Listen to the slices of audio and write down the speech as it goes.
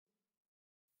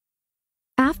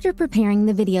After preparing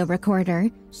the video recorder,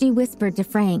 she whispered to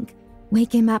Frank,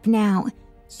 "Wake him up now."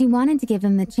 She wanted to give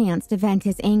him the chance to vent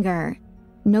his anger.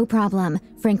 "No problem,"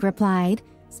 Frank replied,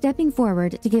 stepping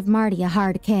forward to give Marty a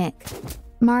hard kick.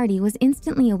 Marty was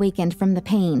instantly awakened from the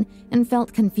pain and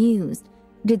felt confused.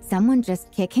 Did someone just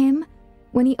kick him?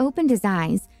 When he opened his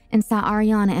eyes and saw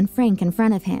Ariana and Frank in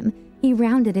front of him, he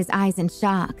rounded his eyes in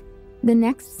shock. The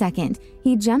next second,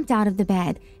 he jumped out of the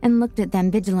bed and looked at them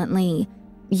vigilantly.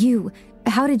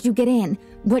 How did you get in?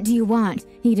 What do you want?"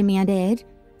 he demanded.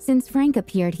 Since Frank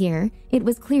appeared here, it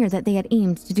was clear that they had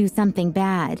aimed to do something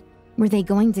bad. Were they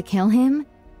going to kill him?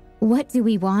 "What do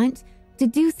we want? To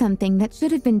do something that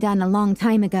should have been done a long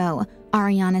time ago,"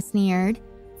 Ariana sneered.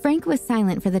 Frank was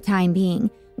silent for the time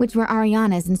being, which were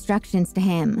Ariana's instructions to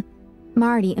him.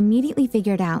 Marty immediately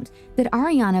figured out that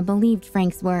Ariana believed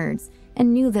Frank's words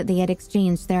and knew that they had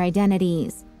exchanged their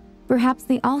identities. Perhaps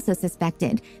they also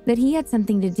suspected that he had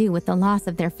something to do with the loss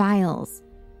of their files.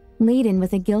 Laden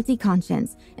with a guilty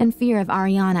conscience and fear of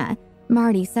Ariana,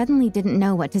 Marty suddenly didn't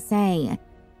know what to say.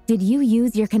 "Did you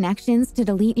use your connections to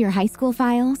delete your high school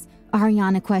files?"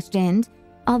 Ariana questioned.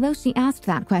 Although she asked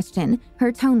that question,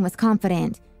 her tone was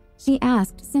confident. She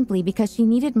asked simply because she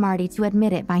needed Marty to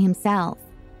admit it by himself.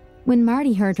 When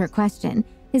Marty heard her question,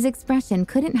 his expression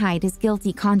couldn't hide his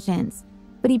guilty conscience,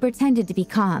 but he pretended to be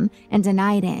calm and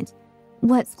denied it.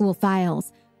 "What school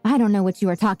files? I don't know what you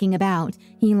are talking about,"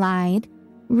 he lied.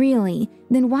 "Really?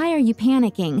 Then why are you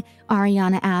panicking?"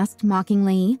 Ariana asked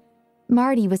mockingly.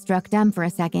 Marty was struck dumb for a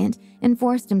second and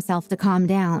forced himself to calm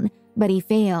down, but he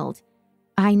failed.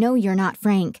 "I know you're not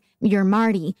Frank. You're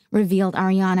Marty," revealed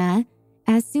Ariana.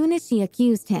 As soon as she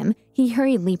accused him, he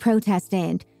hurriedly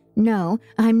protested. "No,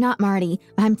 I'm not Marty.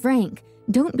 I'm Frank.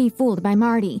 Don't be fooled by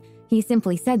Marty. He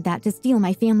simply said that to steal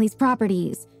my family's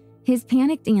properties." His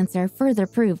panicked answer further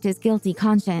proved his guilty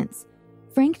conscience.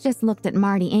 Frank just looked at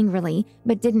Marty angrily,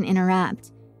 but didn't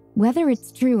interrupt. "Whether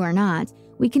it's true or not,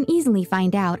 we can easily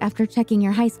find out after checking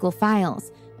your high school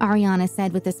files," Ariana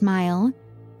said with a smile.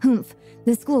 "Humph,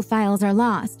 the school files are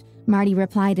lost," Marty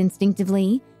replied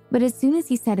instinctively, but as soon as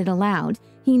he said it aloud,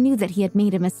 he knew that he had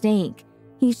made a mistake.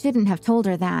 He shouldn't have told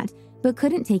her that, but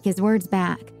couldn't take his words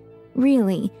back.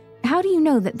 "Really? How do you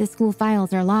know that the school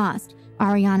files are lost?"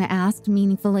 Ariana asked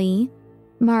meaningfully.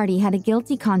 Marty had a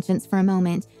guilty conscience for a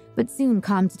moment, but soon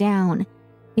calmed down.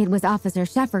 "It was Officer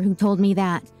Sheffer who told me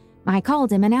that. I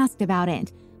called him and asked about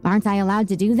it. Aren't I allowed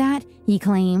to do that?" he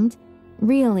claimed.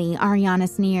 "Really?" Ariana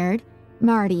sneered.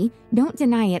 "Marty, don't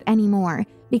deny it anymore,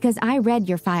 because I read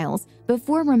your files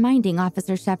before reminding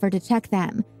Officer Sheffer to check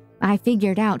them. I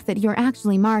figured out that you're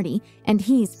actually Marty and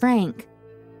he's Frank."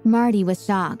 Marty was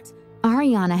shocked.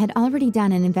 Ariana had already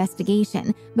done an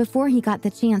investigation before he got the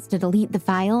chance to delete the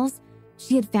files.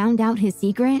 She had found out his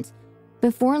secret.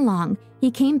 Before long,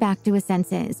 he came back to his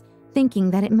senses,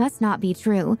 thinking that it must not be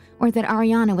true or that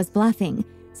Ariana was bluffing,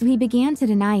 so he began to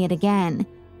deny it again.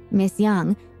 "Miss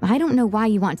Young, I don't know why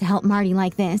you want to help Marty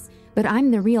like this, but I'm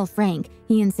the real Frank,"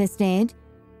 he insisted.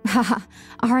 Haha,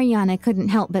 Ariana couldn't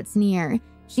help but sneer.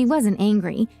 She wasn't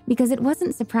angry because it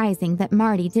wasn't surprising that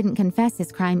Marty didn't confess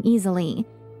his crime easily.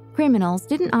 Criminals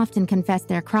didn't often confess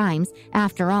their crimes,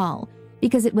 after all,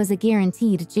 because it was a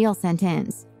guaranteed jail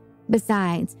sentence.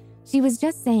 Besides, she was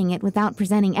just saying it without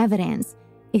presenting evidence.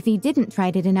 If he didn't try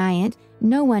to deny it,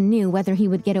 no one knew whether he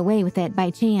would get away with it by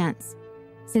chance.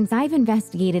 "Since I've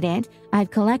investigated it,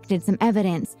 I've collected some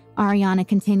evidence," Ariana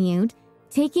continued,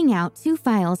 taking out 2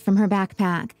 files from her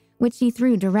backpack, which she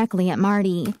threw directly at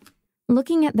Marty.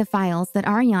 Looking at the files that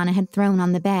Ariana had thrown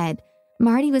on the bed,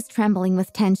 Marty was trembling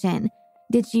with tension.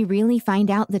 Did she really find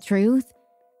out the truth?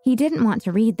 He didn't want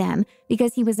to read them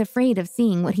because he was afraid of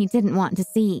seeing what he didn't want to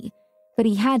see. But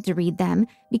he had to read them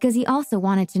because he also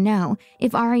wanted to know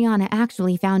if Ariana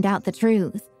actually found out the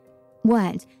truth.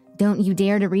 "What, don't you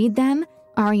dare to read them?"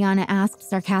 Ariana asked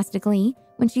sarcastically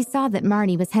when she saw that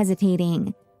Marty was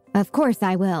hesitating. "Of course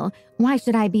I will. Why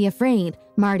should I be afraid?"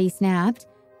 Marty snapped.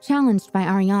 Challenged by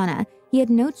Ariana, he had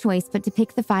no choice but to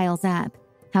pick the files up.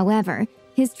 However,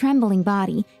 his trembling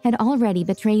body had already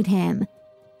betrayed him.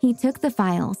 He took the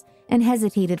files and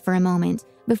hesitated for a moment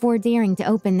before daring to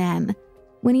open them.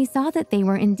 When he saw that they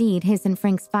were indeed his and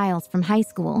Frank's files from high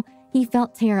school, he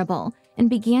felt terrible and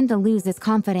began to lose his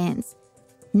confidence.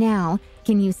 "Now,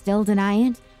 can you still deny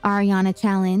it?" Ariana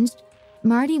challenged.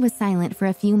 Marty was silent for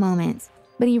a few moments,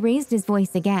 but he raised his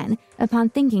voice again upon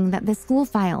thinking that the school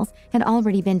files had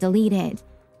already been deleted.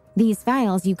 "These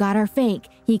files you got are fake,"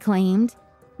 he claimed.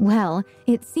 "Well,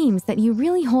 it seems that you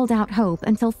really hold out hope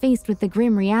until faced with the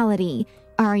grim reality,"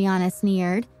 Ariana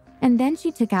sneered, and then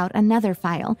she took out another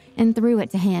file and threw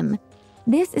it to him.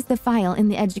 "This is the file in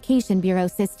the Education Bureau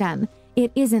system.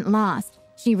 It isn't lost,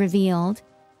 she revealed.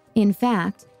 In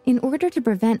fact, in order to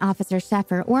prevent Officer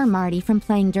Sheffer or Marty from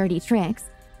playing dirty tricks,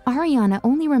 Ariana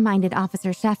only reminded Officer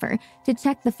Sheffer to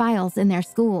check the files in their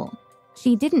school.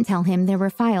 She didn't tell him there were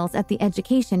files at the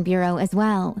Education Bureau as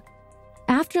well.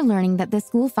 After learning that the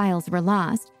school files were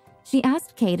lost, she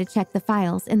asked Kay to check the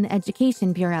files in the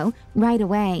Education Bureau right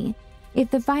away. If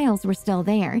the files were still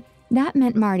there, that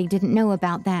meant Marty didn't know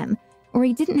about them, or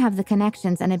he didn't have the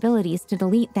connections and abilities to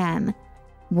delete them.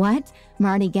 What?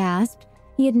 Marty gasped.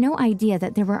 He had no idea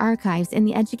that there were archives in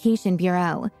the Education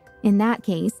Bureau. In that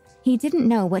case, he didn't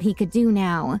know what he could do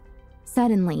now.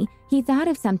 Suddenly, he thought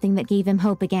of something that gave him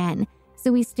hope again,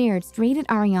 so he stared straight at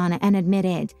Ariana and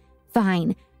admitted,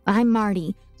 "Fine, I'm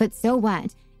Marty, but so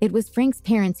what? It was Frank's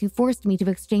parents who forced me to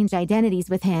exchange identities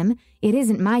with him. It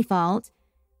isn't my fault."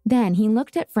 Then he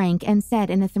looked at Frank and said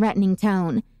in a threatening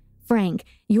tone, "Frank,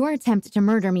 your attempt to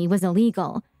murder me was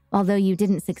illegal. Although you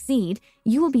didn't succeed,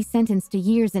 you will be sentenced to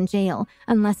years in jail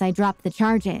unless I drop the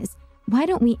charges. Why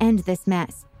don't we end this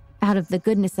mess? Out of the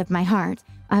goodness of my heart,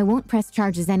 I won't press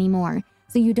charges anymore,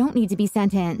 so you don't need to be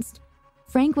sentenced."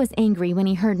 Frank was angry when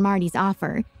he heard Marty's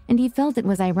offer, and he felt it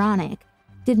was ironic.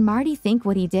 Did Marty think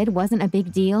what he did wasn't a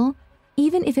big deal?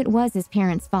 Even if it was his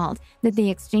parents' fault that they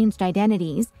exchanged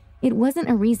identities, it wasn't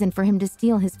a reason for him to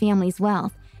steal his family's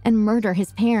wealth and murder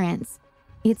his parents.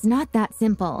 "It's not that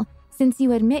simple. Since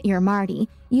you admit you're Marty,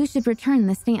 you should return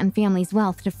the Stanton family's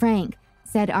wealth to Frank,"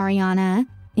 said Ariana.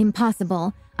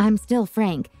 "Impossible. I'm still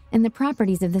Frank, and the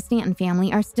properties of the Stanton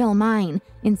family are still mine,"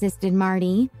 insisted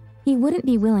Marty. He wouldn't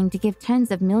be willing to give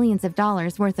tens of millions of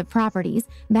dollars worth of properties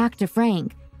back to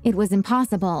Frank. It was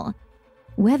impossible.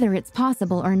 "Whether it's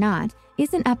possible or not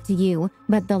isn't up to you,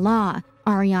 but the law,"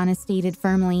 Ariana stated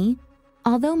firmly.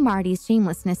 Although Marty's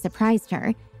shamelessness surprised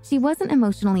her, she wasn't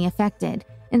emotionally affected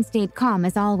and stayed calm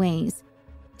as always.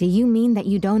 "Do you mean that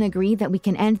you don't agree that we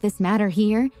can end this matter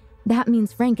here? That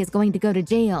means Frank is going to go to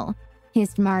jail,"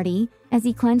 hissed Marty as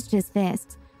he clenched his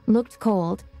fists, looked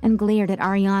cold, and glared at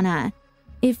Ariana.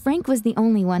 If Frank was the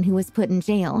only one who was put in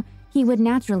jail, he would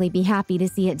naturally be happy to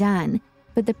see it done.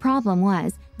 But the problem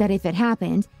was that if it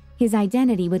happened, his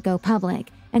identity would go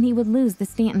public and he would lose the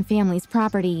Stanton family's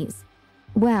properties.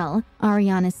 "Well,"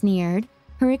 Ariana sneered.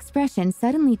 Her expression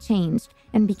suddenly changed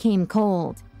and became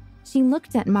cold. She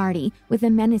looked at Marty with a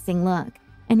menacing look,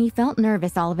 and he felt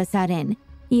nervous all of a sudden.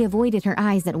 He avoided her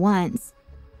eyes at once.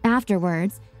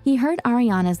 Afterwards, he heard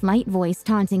Ariana's light voice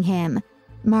taunting him.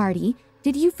 "Marty,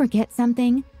 did you forget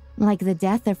something? Like the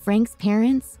death of Frank's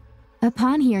parents?"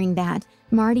 Upon hearing that,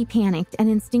 Marty panicked and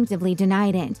instinctively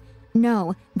denied it.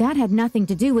 "No, that had nothing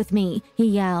to do with me," he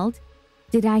yelled.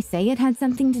 "Did I say it had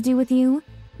something to do with you?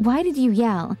 Why did you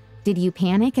yell? Did you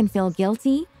panic and feel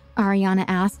guilty?" Ariana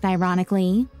asked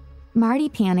ironically. Marty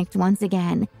panicked once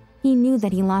again. He knew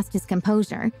that he lost his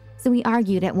composure, so he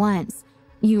argued at once.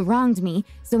 "You wronged me,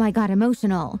 so I got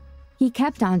emotional." He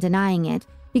kept on denying it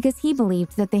because he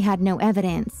believed that they had no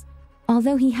evidence.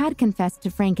 Although he had confessed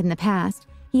to Frank in the past,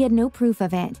 he had no proof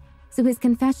of it, so his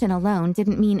confession alone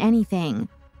didn't mean anything.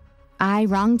 "I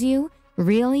wronged you?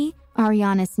 Really?"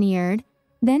 Ariana sneered.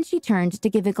 Then she turned to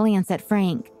give a glance at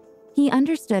Frank. He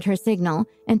understood her signal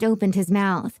and opened his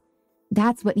mouth.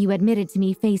 "That's what you admitted to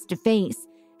me face to face.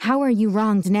 How are you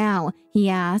wronged now?" he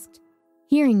asked.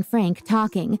 Hearing Frank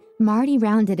talking, Marty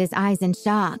rounded his eyes in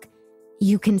shock.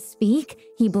 "You can speak?"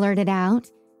 he blurted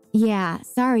out. "Yeah,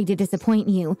 sorry to disappoint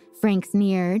you," Frank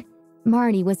sneered.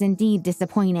 Marty was indeed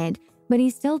disappointed, but he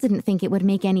still didn't think it would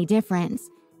make any difference.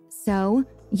 "So,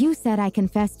 you said I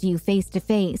confessed to you face to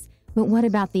face, but what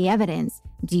about the evidence?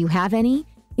 Do you have any?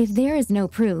 If there is no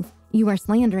proof, you are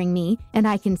slandering me, and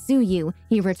I can sue you,"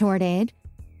 he retorted.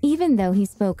 Even though he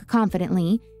spoke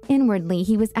confidently, inwardly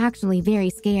he was actually very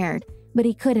scared, but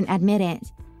he couldn't admit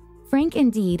it. Frank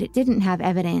indeed didn't have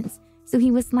evidence, so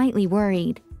he was slightly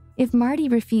worried. If Marty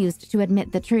refused to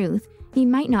admit the truth, he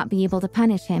might not be able to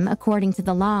punish him according to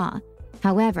the law.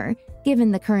 However,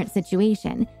 given the current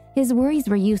situation, his worries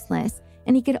were useless,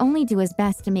 and he could only do his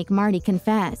best to make Marty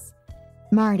confess.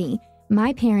 "Marty,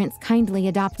 my parents kindly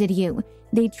adopted you.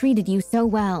 They treated you so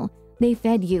well. They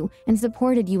fed you and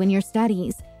supported you in your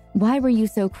studies. Why were you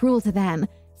so cruel to them?"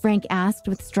 Frank asked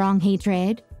with strong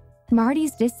hatred.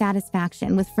 Marty's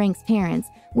dissatisfaction with Frank's parents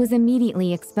was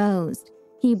immediately exposed.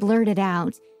 He blurted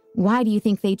out, "Why do you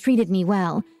think they treated me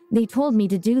well? They told me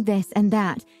to do this and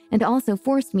that, and also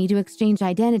forced me to exchange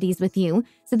identities with you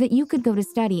so that you could go to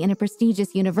study in a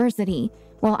prestigious university,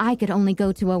 while I could only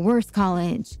go to a worse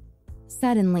college."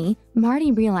 Suddenly,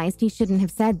 Marty realized he shouldn't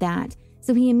have said that,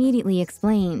 so he immediately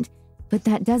explained, "But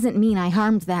that doesn't mean I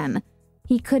harmed them."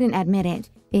 He couldn't admit it.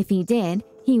 If he did,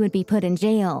 he would be put in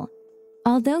jail.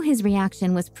 Although his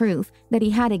reaction was proof that he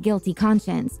had a guilty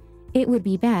conscience, it would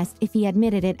be best if he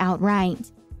admitted it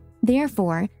outright.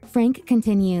 Therefore, Frank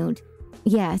continued,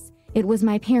 "Yes, it was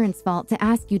my parents' fault to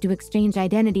ask you to exchange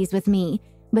identities with me,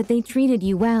 but they treated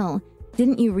you well.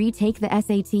 Didn't you retake the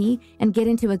SAT and get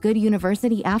into a good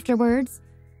university afterwards?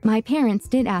 My parents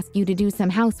did ask you to do some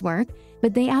housework,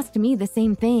 but they asked me the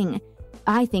same thing.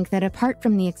 I think that apart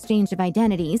from the exchange of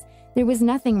identities, there was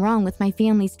nothing wrong with my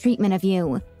family's treatment of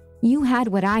you. You had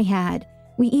what I had.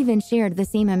 We even shared the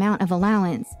same amount of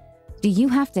allowance. Do you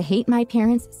have to hate my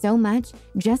parents so much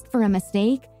just for a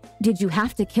mistake? Did you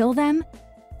have to kill them?"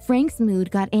 Frank's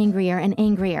mood got angrier and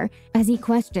angrier as he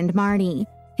questioned Marty.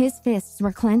 His fists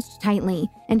were clenched tightly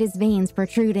and his veins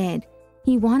protruded.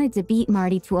 He wanted to beat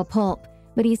Marty to a pulp,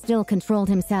 but he still controlled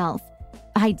himself.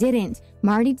 "I didn't,"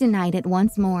 Marty denied it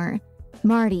once more.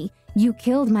 "Marty, you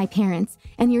killed my parents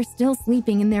and you're still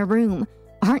sleeping in their room.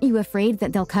 Aren't you afraid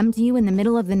that they'll come to you in the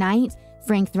middle of the night?"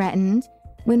 Frank threatened.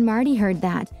 When Marty heard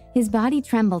that, his body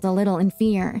trembled a little in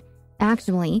fear.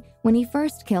 Actually, when he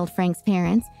first killed Frank's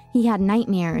parents, he had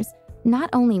nightmares, not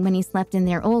only when he slept in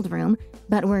their old room,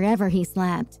 but wherever he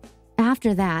slept.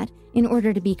 After that, in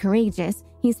order to be courageous,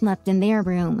 he slept in their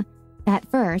room. At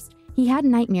first, he had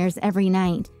nightmares every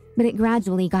night, but it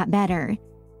gradually got better.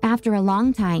 After a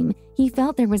long time, he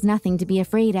felt there was nothing to be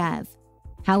afraid of.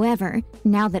 However,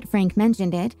 now that Frank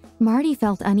mentioned it, Marty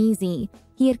felt uneasy.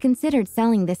 He had considered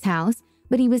selling this house,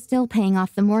 but he was still paying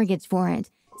off the mortgage for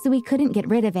it, so he couldn't get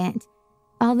rid of it.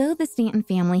 Although the Stanton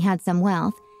family had some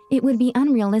wealth, it would be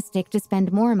unrealistic to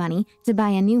spend more money to buy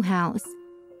a new house.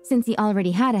 Since he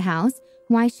already had a house,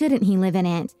 why shouldn't he live in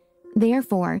it?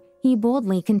 Therefore, he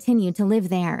boldly continued to live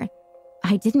there.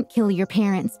 "I didn't kill your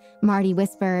parents," Marty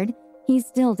whispered. He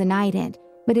still denied it,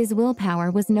 but his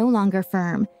willpower was no longer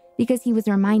firm because he was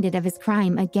reminded of his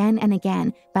crime again and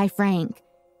again by Frank.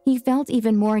 He felt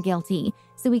even more guilty,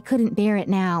 so he couldn't bear it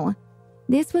now.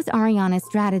 This was Ariana's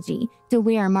strategy to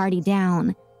wear Marty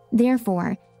down.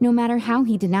 Therefore, no matter how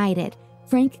he denied it,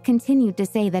 Frank continued to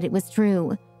say that it was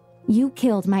true. "You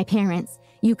killed my parents.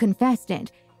 You confessed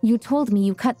it. You told me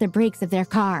you cut the brakes of their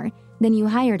car. Then you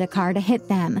hired a car to hit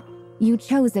them. You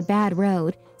chose a bad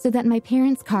road so that my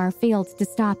parents' car failed to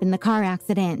stop in the car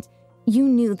accident. You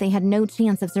knew they had no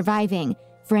chance of surviving,"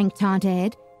 Frank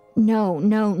taunted. "No,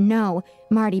 no, no,"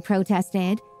 Marty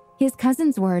protested. His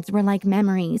cousin's words were like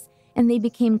memories, and they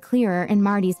became clearer in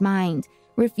Marty's mind,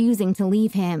 refusing to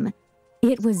leave him.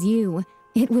 "It was you.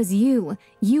 It was you.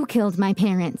 You killed my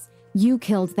parents. You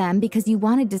killed them because you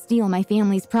wanted to steal my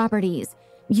family's properties.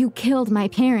 You killed my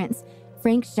parents,"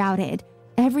 Frank shouted.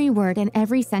 Every word and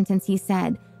every sentence he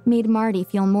said made Marty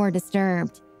feel more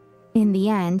disturbed. In the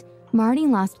end, Marty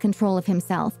lost control of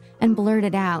himself and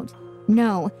blurted out,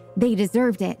 "No, they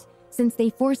deserved it. Since they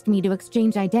forced me to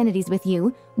exchange identities with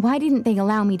you, why didn't they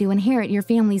allow me to inherit your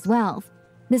family's wealth?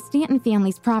 The Stanton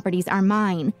family's properties are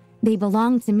mine. They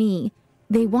belong to me.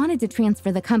 They wanted to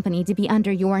transfer the company to be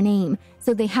under your name,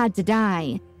 so they had to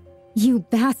die." "You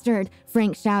bastard,"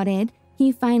 Frank shouted.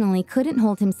 He finally couldn't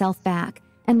hold himself back,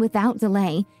 and without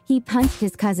delay, he punched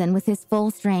his cousin with his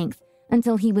full strength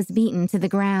until he was beaten to the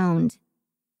ground.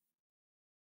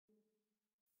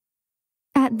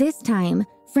 At this time,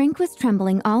 Frank was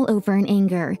trembling all over in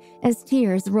anger as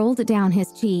tears rolled down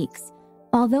his cheeks.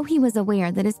 Although he was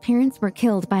aware that his parents were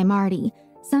killed by Marty,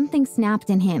 something snapped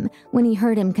in him when he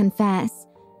heard him confess.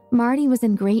 Marty was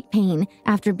in great pain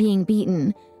after being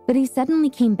beaten, but he suddenly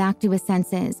came back to his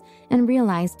senses and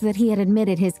realized that he had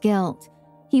admitted his guilt.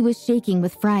 He was shaking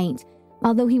with fright.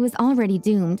 Although he was already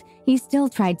doomed, he still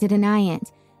tried to deny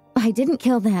it. "I didn't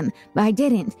kill them. I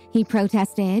didn't," he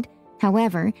protested.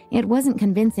 However, it wasn't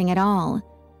convincing at all.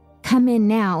 "Come in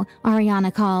now,"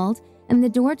 Ariana called, and the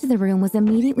door to the room was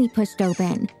immediately pushed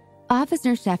open.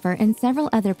 Officer Sheffer and several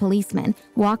other policemen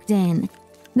walked in.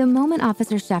 The moment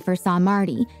Officer Sheffer saw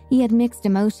Marty, he had mixed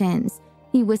emotions.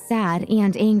 He was sad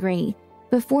and angry.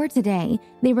 Before today,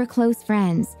 they were close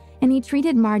friends, and he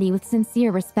treated Marty with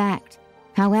sincere respect.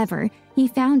 However, he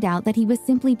found out that he was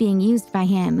simply being used by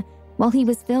him. While he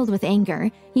was filled with anger,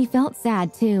 he felt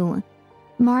sad too.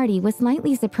 Marty was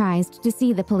slightly surprised to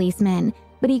see the policemen,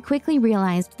 but he quickly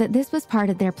realized that this was part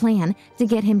of their plan to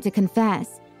get him to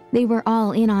confess. They were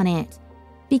all in on it.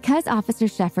 Because Officer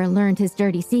Sheffer learned his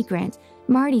dirty secret,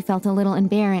 Marty felt a little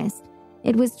embarrassed.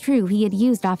 It was true he had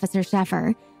used Officer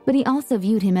Sheffer, but he also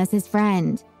viewed him as his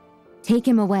friend. "Take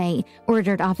him away,"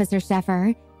 ordered Officer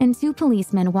Sheffer, and 2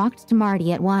 policemen walked to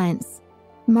Marty at once.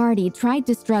 Marty tried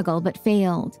to struggle but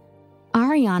failed.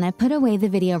 Ariana put away the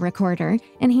video recorder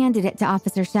and handed it to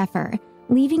Officer Sheffer,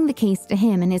 leaving the case to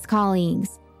him and his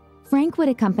colleagues. Frank would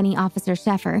accompany Officer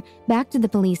Sheffer back to the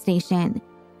police station.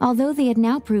 Although they had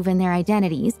now proven their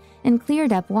identities and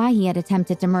cleared up why he had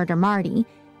attempted to murder Marty,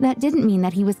 that didn't mean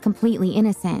that he was completely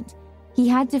innocent. He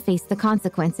had to face the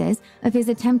consequences of his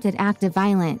attempted act of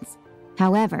violence.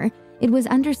 However, it was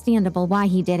understandable why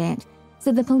he did it,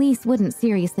 so the police wouldn't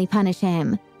seriously punish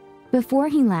him. Before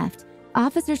he left,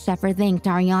 Officer Sheffer thanked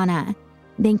Ariana.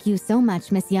 "Thank you so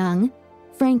much, Miss Young."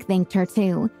 Frank thanked her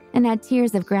too, and had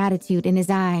tears of gratitude in his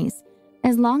eyes.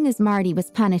 As long as Marty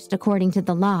was punished according to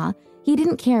the law, he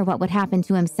didn't care what would happen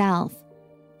to himself.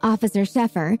 "Officer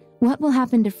Sheffer, what will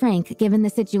happen to Frank given the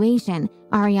situation?"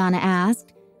 Ariana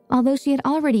asked. Although she had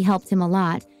already helped him a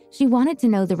lot, she wanted to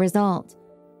know the result.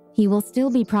 "He will still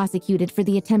be prosecuted for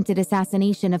the attempted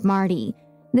assassination of Marty.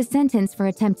 The sentence for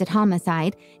attempted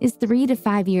homicide is 3 to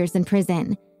 5 years in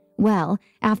prison. Well,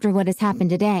 after what has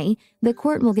happened today, the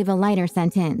court will give a lighter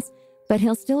sentence, but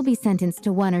he'll still be sentenced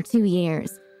to 1 or 2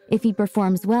 years. If he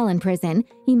performs well in prison,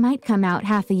 he might come out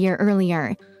half a year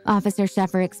earlier," Officer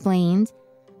Sheffer explained.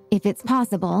 "If it's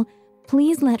possible,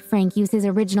 please let Frank use his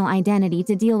original identity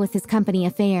to deal with his company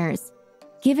affairs.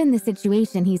 Given the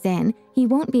situation he's in, he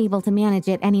won't be able to manage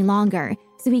it any longer,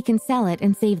 so he can sell it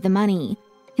and save the money.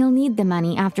 He'll need the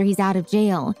money after he's out of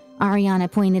jail,"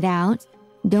 Ariana pointed out.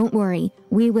 "Don't worry,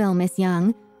 we will, Miss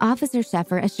Young," Officer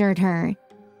Sheffer assured her.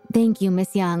 "Thank you,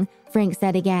 Miss Young," Frank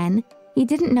said again. He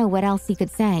didn't know what else he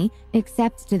could say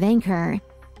except to thank her.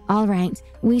 "All right,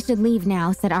 we should leave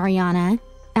now," said Ariana.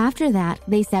 After that,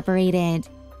 they separated.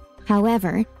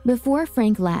 However, before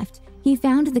Frank left, he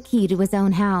found the key to his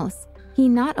own house. He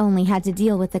not only had to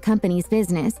deal with the company's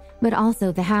business, but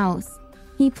also the house.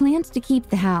 He planned to keep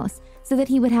the house so that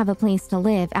he would have a place to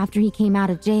live after he came out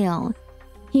of jail.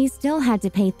 He still had to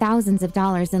pay thousands of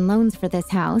dollars in loans for this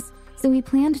house, so he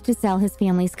planned to sell his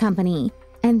family's company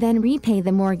and then repay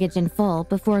the mortgage in full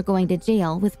before going to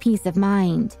jail with peace of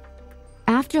mind.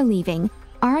 After leaving,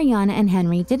 Ariana and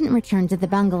Henry didn't return to the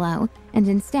bungalow and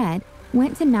instead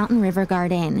went to Mountain River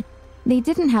Garden. They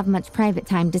didn't have much private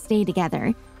time to stay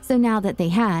together, so now that they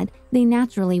had, they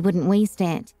naturally wouldn't waste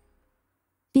it.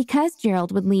 Because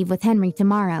Gerald would leave with Henry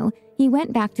tomorrow, he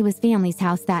went back to his family's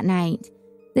house that night.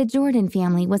 The Jordan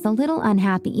family was a little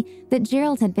unhappy that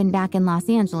Gerald had been back in Los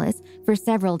Angeles for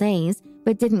several days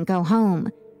but didn't go home.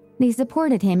 They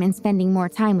supported him in spending more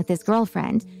time with his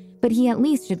girlfriend, but he at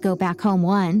least should go back home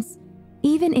once.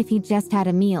 Even if he just had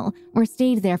a meal or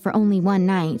stayed there for only one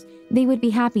night, they would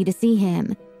be happy to see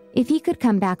him. If he could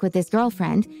come back with his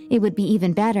girlfriend, it would be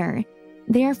even better.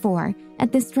 Therefore,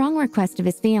 at the strong request of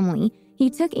his family, he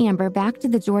took Amber back to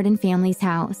the Jordan family's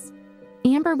house.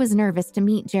 Amber was nervous to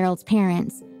meet Gerald's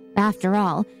parents. After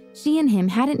all, she and him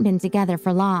hadn't been together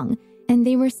for long, and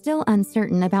they were still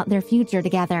uncertain about their future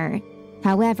together.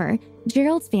 However,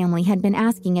 Gerald's family had been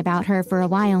asking about her for a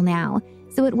while now,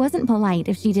 so it wasn't polite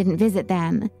if she didn't visit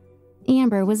them.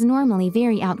 Amber was normally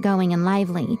very outgoing and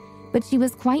lively, but she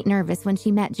was quite nervous when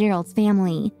she met Gerald's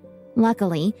family.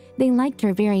 Luckily, they liked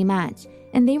her very much,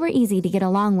 and they were easy to get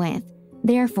along with.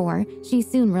 Therefore, she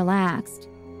soon relaxed.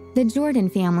 The Jordan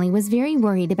family was very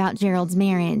worried about Gerald's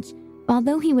marriage.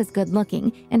 Although he was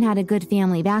good-looking and had a good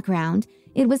family background,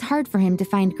 it was hard for him to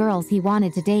find girls he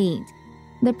wanted to date.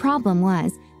 The problem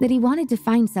was that he wanted to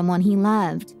find someone he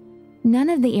loved. None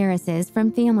of the heiresses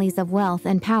from families of wealth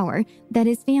and power that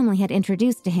his family had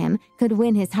introduced to him could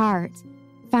win his heart.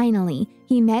 Finally,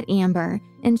 he met Amber,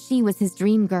 and she was his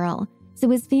dream girl, so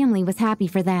his family was happy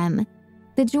for them.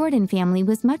 The Jordan family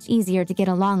was much easier to get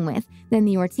along with than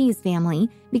the Ortiz family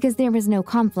because there was no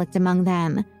conflict among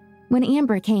them. When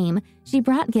Amber came, she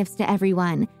brought gifts to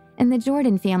everyone, and the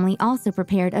Jordan family also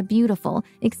prepared a beautiful,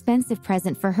 expensive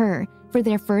present for her for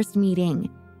their first meeting.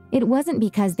 It wasn't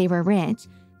because they were rich,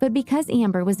 but because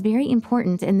Amber was very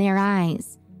important in their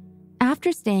eyes.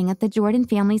 After staying at the Jordan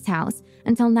family's house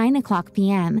until 9:00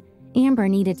 p.m., Amber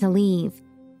needed to leave.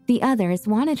 The others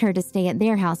wanted her to stay at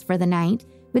their house for the night,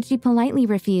 but she politely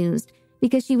refused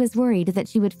because she was worried that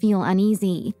she would feel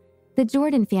uneasy. The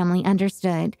Jordan family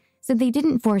understood, so they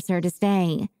didn't force her to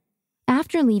stay.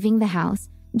 After leaving the house,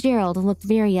 Gerald looked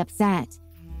very upset.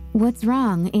 "What's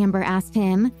wrong?" Amber asked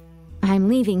him. "I'm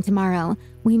leaving tomorrow.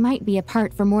 We might be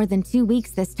apart for more than 2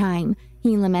 weeks this time,"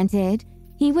 he lamented.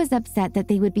 He was upset that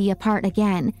they would be apart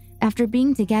again after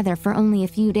being together for only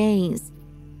a few days.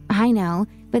 "I know,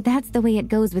 but that's the way it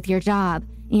goes with your job,"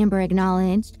 Amber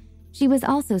acknowledged. She was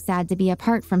also sad to be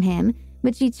apart from him,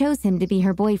 but she chose him to be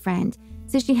her boyfriend,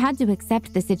 so she had to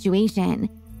accept the situation.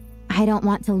 "I don't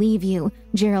want to leave you,"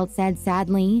 Gerald said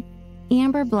sadly.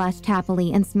 Amber blushed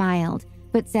happily and smiled,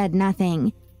 but said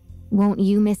nothing. "Won't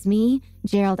you miss me?"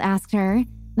 Gerald asked her.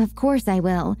 "Of course I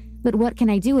will, but what can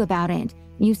I do about it?"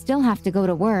 You still have to go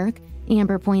to work,"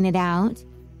 Amber pointed out.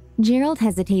 Gerald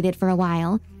hesitated for a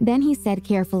while, then he said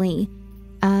carefully,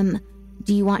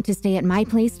 "Do you want to stay at my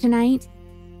place tonight?"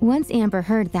 Once Amber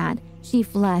heard that, she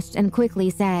flushed and quickly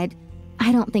said,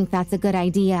 "I don't think that's a good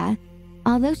idea."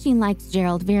 Although she liked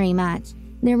Gerald very much,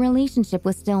 their relationship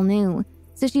was still new,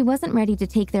 so she wasn't ready to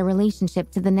take their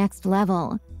relationship to the next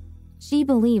level. She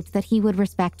believed that he would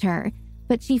respect her,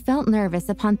 but she felt nervous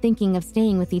upon thinking of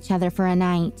staying with each other for a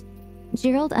night.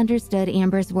 Gerald understood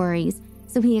Amber's worries,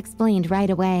 so he explained right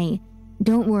away,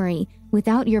 "Don't worry,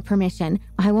 without your permission,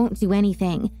 I won't do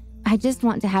anything. I just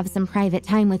want to have some private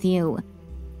time with you."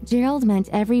 Gerald meant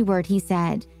every word he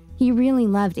said. He really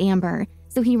loved Amber,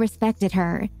 so he respected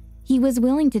her. He was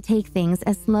willing to take things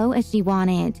as slow as she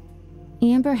wanted.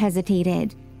 Amber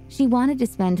hesitated. She wanted to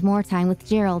spend more time with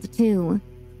Gerald, too.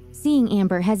 Seeing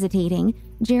Amber hesitating,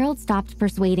 Gerald stopped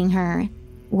persuading her.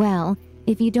 "Well,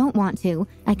 if you don't want to,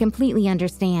 I completely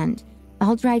understand.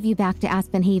 I'll drive you back to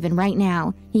Aspen Haven right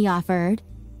now," he offered.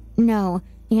 "No,"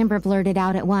 Amber blurted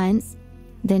out at once.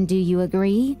 "Then do you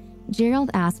agree?"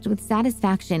 Gerald asked with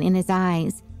satisfaction in his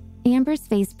eyes. Amber's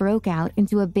face broke out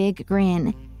into a big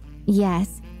grin.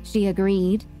 "Yes," she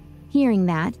agreed. Hearing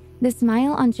that, the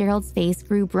smile on Gerald's face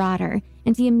grew broader,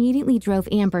 and he immediately drove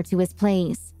Amber to his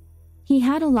place. He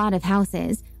had a lot of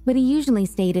houses, but he usually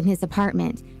stayed in his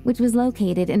apartment, which was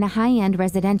located in a high-end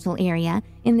residential area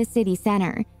in the city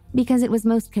center, because it was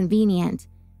most convenient.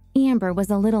 Amber was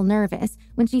a little nervous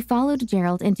when she followed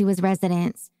Gerald into his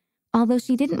residence. Although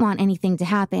she didn't want anything to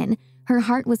happen, her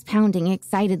heart was pounding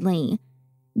excitedly.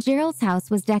 Gerald's house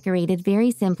was decorated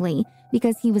very simply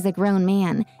because he was a grown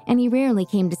man and he rarely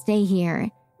came to stay here.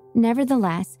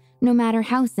 Nevertheless, no matter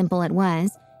how simple it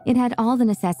was, it had all the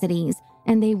necessities,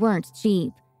 and they weren't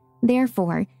cheap.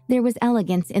 Therefore, there was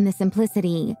elegance in the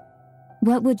simplicity.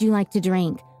 "What would you like to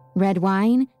drink? Red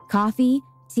wine, coffee,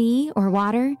 tea, or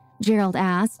water?" Gerald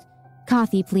asked.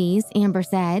 "Coffee, please," Amber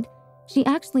said. She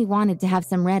actually wanted to have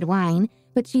some red wine,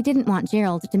 but she didn't want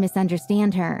Gerald to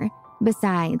misunderstand her.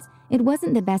 Besides, it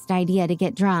wasn't the best idea to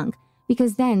get drunk,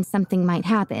 because then something might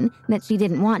happen that she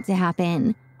didn't want to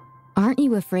happen. "Aren't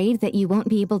you afraid that you won't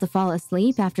be able to fall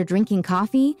asleep after drinking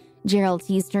coffee?" Gerald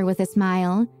teased her with a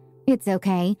smile. "It's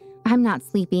okay. I'm not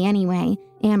sleepy anyway,"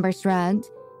 Amber shrugged.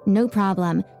 "No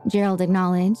problem," Gerald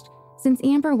acknowledged. Since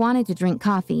Amber wanted to drink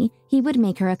coffee, he would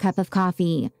make her a cup of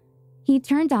coffee. He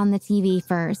turned on the TV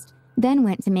first, then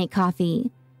went to make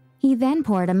coffee. He then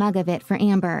poured a mug of it for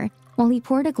Amber, while he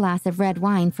poured a glass of red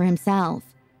wine for himself.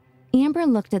 Amber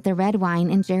looked at the red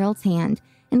wine in Gerald's hand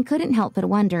and couldn't help but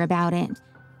wonder about it.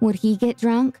 Would he get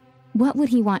drunk? What would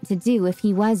he want to do if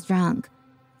he was drunk?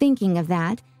 Thinking of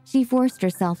that, she forced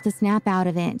herself to snap out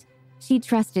of it. She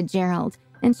trusted Gerald,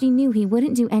 and she knew he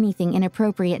wouldn't do anything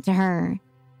inappropriate to her.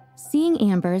 Seeing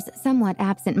Amber's somewhat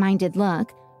absent-minded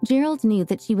look, Gerald knew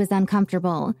that she was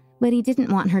uncomfortable, but he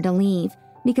didn't want her to leave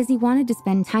because he wanted to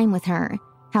spend time with her.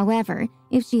 However,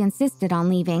 if she insisted on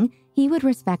leaving, he would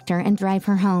respect her and drive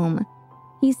her home.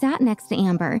 He sat next to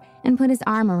Amber and put his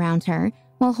arm around her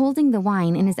while holding the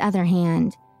wine in his other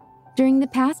hand. During the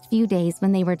past few days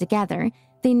when they were together,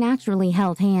 they naturally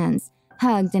held hands,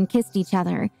 hugged and kissed each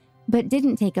other, but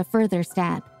didn't take a further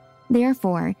step.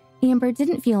 Therefore, Amber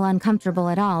didn't feel uncomfortable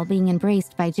at all being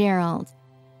embraced by Gerald.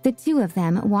 The two of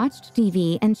them watched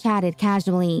TV and chatted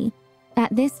casually.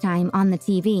 At this time on the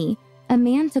TV, a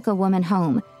man took a woman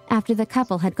home after the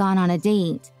couple had gone on a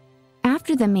date.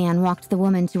 After the man walked the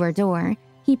woman to her door,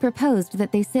 he proposed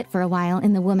that they sit for a while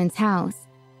in the woman's house.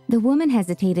 The woman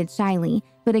hesitated shyly,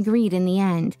 but agreed in the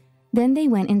end. Then they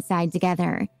went inside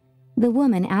together. The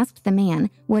woman asked the man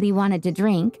what he wanted to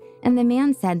drink, and the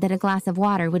man said that a glass of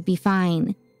water would be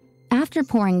fine. After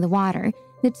pouring the water,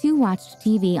 the two watched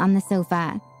TV on the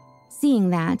sofa. Seeing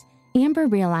that, Amber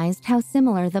realized how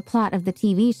similar the plot of the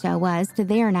TV show was to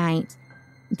their night.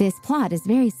 "This plot is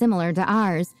very similar to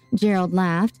ours," Gerald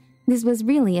laughed. This was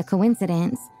really a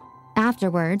coincidence.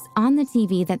 Afterwards, on the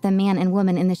TV that the man and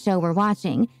woman in the show were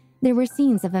watching, there were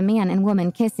scenes of a man and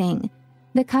woman kissing.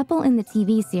 The couple in the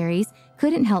TV series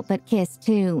couldn't help but kiss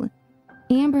too.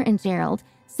 Amber and Gerald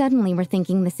suddenly were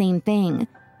thinking the same thing,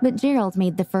 but Gerald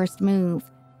made the first move.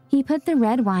 He put the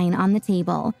red wine on the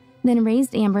table, then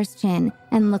raised Amber's chin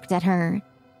and looked at her.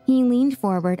 He leaned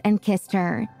forward and kissed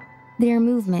her. Their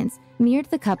movements mirrored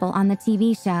the couple on the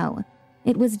TV show.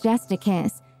 It was just a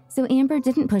kiss, so Amber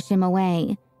didn't push him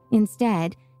away.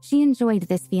 Instead, she enjoyed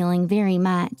this feeling very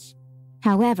much.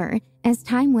 However, as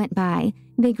time went by,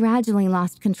 they gradually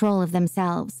lost control of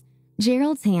themselves.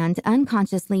 Gerald's hand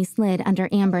unconsciously slid under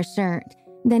Amber's shirt,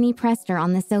 then he pressed her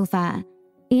on the sofa.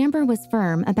 Amber was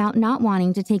firm about not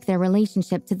wanting to take their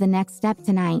relationship to the next step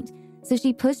tonight, so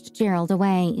she pushed Gerald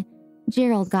away.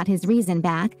 Gerald got his reason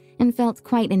back and felt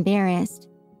quite embarrassed.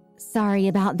 "Sorry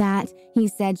about that," he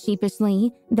said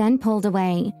sheepishly, then pulled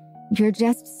away. "You're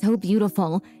just so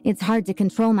beautiful. It's hard to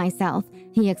control myself,"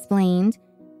 he explained.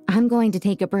 "I'm going to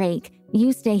take a break.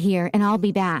 You stay here and I'll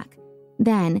be back."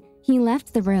 Then he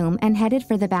left the room and headed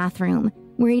for the bathroom,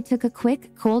 where he took a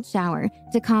quick, cold shower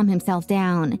to calm himself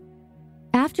down.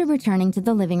 After returning to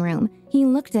the living room, he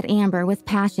looked at Amber with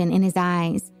passion in his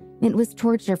eyes. It was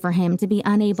torture for him to be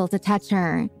unable to touch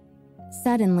her.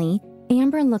 Suddenly,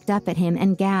 Amber looked up at him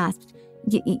and gasped.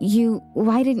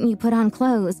 Why didn't you put on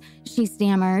clothes?" she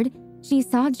stammered. She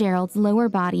saw Gerald's lower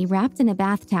body wrapped in a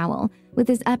bath towel, with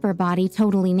his upper body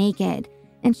totally naked,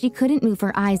 and she couldn't move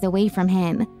her eyes away from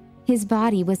him. His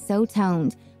body was so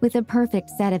toned, with a perfect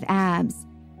set of abs.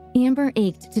 Amber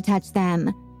ached to touch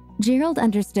them. Gerald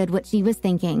understood what she was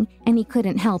thinking, and he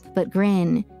couldn't help but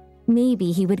grin.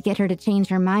 Maybe he would get her to change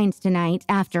her mind tonight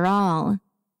after all.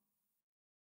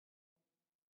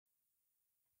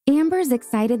 Amber's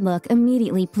excited look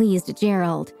immediately pleased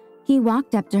Gerald. He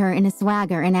walked up to her in a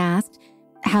swagger and asked,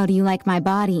 "How do you like my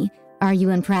body? Are you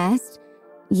impressed?"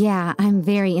 "Yeah, I'm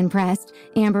very impressed,"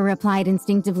 Amber replied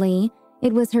instinctively.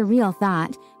 It was her real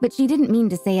thought, but she didn't mean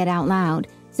to say it out loud,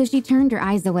 so she turned her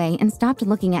eyes away and stopped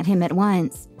looking at him at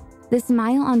once. The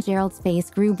smile on Gerald's face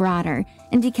grew broader,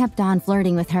 and he kept on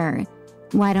flirting with her.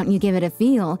 "Why don't you give it a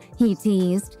feel?" he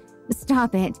teased.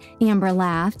 "Stop it," Amber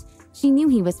laughed. She knew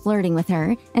he was flirting with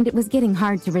her, and it was getting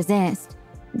hard to resist.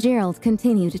 Gerald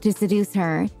continued to seduce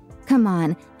her. "Come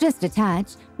on, just a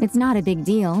touch. It's not a big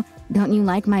deal. Don't you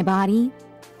like my body?"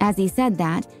 As he said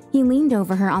that, he leaned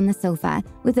over her on the sofa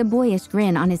with a boyish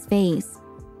grin on his face.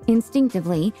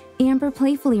 Instinctively, Amber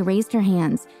playfully raised her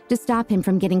hands to stop him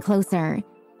from getting closer.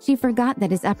 She forgot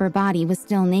that his upper body was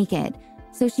still naked,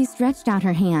 so she stretched out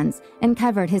her hands and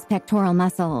covered his pectoral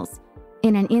muscles.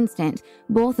 In an instant,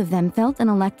 both of them felt an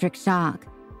electric shock.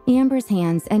 Amber's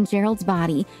hands and Gerald's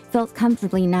body felt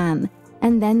comfortably numb,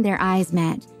 and then their eyes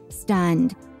met,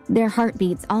 stunned. Their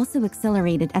heartbeats also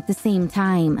accelerated at the same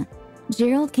time.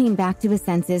 Gerald came back to his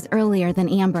senses earlier than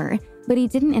Amber, but he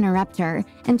didn't interrupt her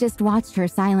and just watched her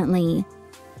silently.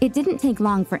 It didn't take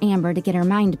long for Amber to get her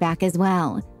mind back as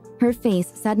well. Her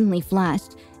face suddenly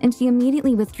flushed, and she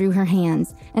immediately withdrew her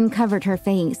hands and covered her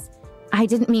face. "I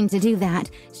didn't mean to do that,"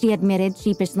 she admitted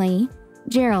sheepishly.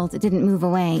 Gerald didn't move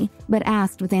away, but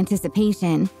asked with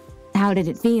anticipation, "How did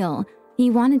it feel?"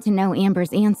 He wanted to know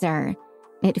Amber's answer.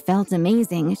 "It felt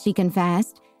amazing," she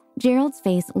confessed. Gerald's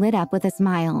face lit up with a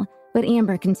smile, but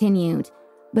Amber continued,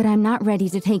 "But I'm not ready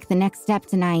to take the next step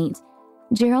tonight."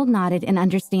 Gerald nodded in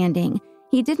understanding.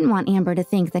 He didn't want Amber to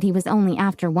think that he was only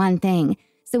after one thing,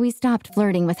 so he stopped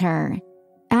flirting with her.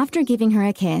 After giving her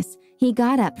a kiss, he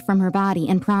got up from her body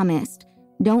and promised,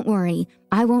 "Don't worry,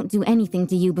 I won't do anything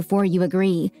to you before you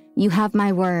agree. You have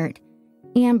my word."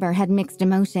 Amber had mixed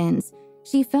emotions.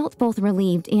 She felt both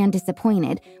relieved and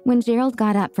disappointed when Gerald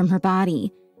got up from her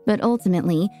body, but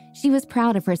ultimately, she was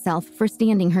proud of herself for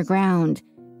standing her ground.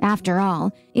 After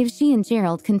all, if she and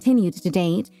Gerald continued to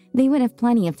date, they would have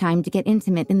plenty of time to get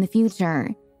intimate in the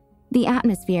future. The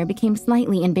atmosphere became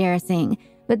slightly embarrassing,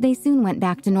 but they soon went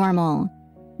back to normal.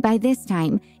 By this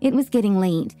time, it was getting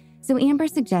late, so Amber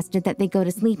suggested that they go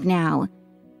to sleep now.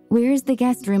 "Where's the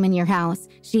guest room in your house?"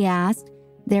 she asked.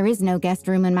 "There is no guest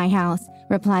room in my house,"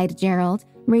 replied Gerald,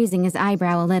 raising his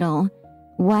eyebrow a little.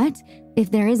 "What?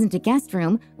 If there isn't a guest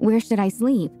room, where should I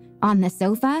sleep? On the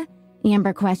sofa?"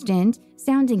 Amber questioned,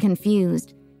 sounding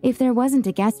confused. If there wasn't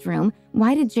a guest room,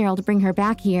 why did Gerald bring her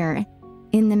back here?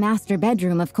 "In the master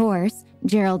bedroom, of course,"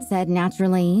 Gerald said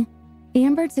naturally.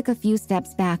 Amber took a few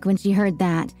steps back when she heard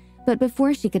that, but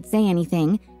before she could say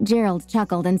anything, Gerald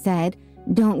chuckled and said,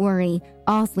 "Don't worry,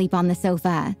 I'll sleep on the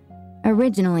sofa."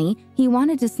 Originally, he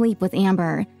wanted to sleep with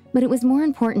Amber, but it was more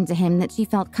important to him that she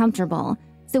felt comfortable,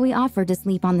 so he offered to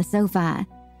sleep on the sofa.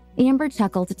 Amber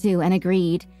chuckled too and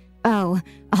agreed. "Oh,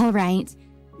 all right."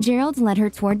 Gerald led her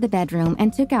toward the bedroom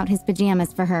and took out his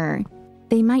pajamas for her.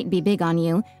 "They might be big on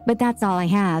you, but that's all I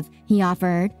have," he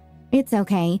offered. "It's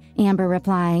okay," Amber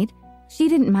replied. She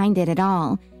didn't mind it at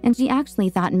all, and she actually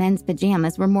thought men's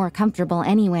pajamas were more comfortable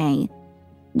anyway.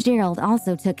 Gerald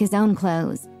also took his own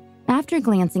clothes. After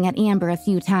glancing at Amber a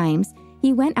few times,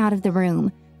 he went out of the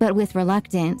room, but with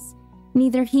reluctance.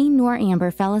 Neither he nor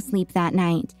Amber fell asleep that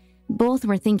night. Both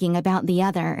were thinking about the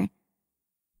other.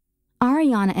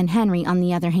 Ariana and Henry, on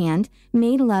the other hand,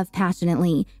 made love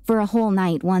passionately for a whole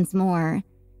night once more.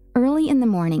 Early in the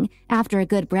morning, after a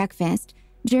good breakfast,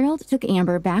 Gerald took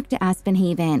Amber back to Aspen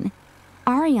Haven.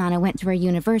 Ariana went to her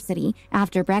university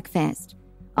after breakfast.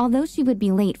 Although she would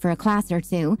be late for a class or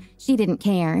two, she didn't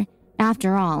care.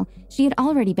 After all, she had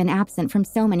already been absent from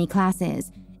so many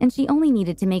classes, and she only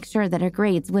needed to make sure that her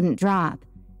grades wouldn't drop.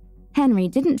 Henry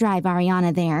didn't drive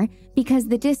Ariana there because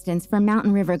the distance from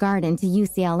Mountain River Garden to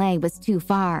UCLA was too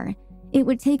far. It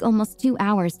would take almost 2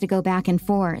 hours to go back and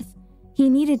forth. He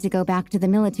needed to go back to the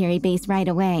military base right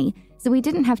away, so he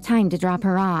didn't have time to drop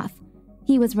her off.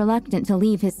 He was reluctant to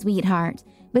leave his sweetheart,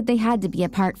 but they had to be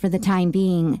apart for the time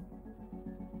being.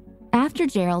 After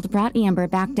Gerald brought Amber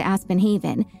back to Aspen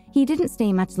Haven, he didn't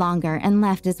stay much longer and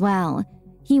left as well.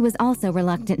 He was also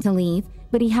reluctant to leave,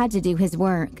 but he had to do his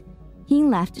work. He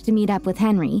left to meet up with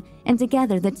Henry, and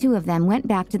together the two of them went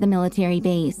back to the military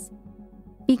base.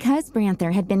 Because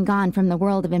Branther had been gone from the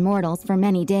world of immortals for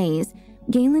many days,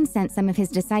 Galen sent some of his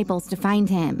disciples to find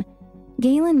him.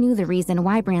 Galen knew the reason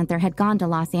why Branther had gone to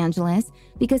Los Angeles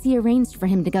because he arranged for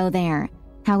him to go there.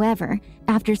 However,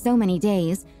 after so many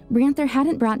days, Branther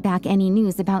hadn't brought back any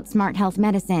news about smart health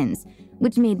medicines,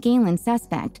 which made Galen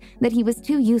suspect that he was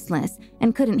too useless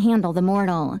and couldn't handle the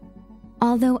mortal.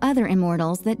 Although other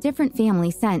immortals that different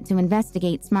families sent to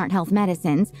investigate smart health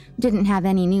medicines didn't have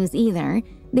any news either,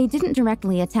 they didn't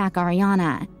directly attack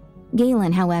Ariana.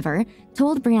 Galen, however,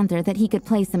 told Branther that he could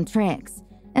play some tricks.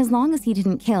 As long as he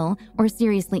didn't kill or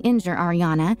seriously injure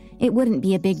Ariana, it wouldn't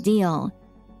be a big deal.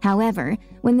 However,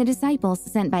 when the disciples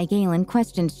sent by Galen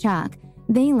questioned Chuck,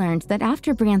 they learned that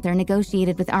after Branther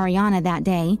negotiated with Ariana that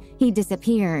day, he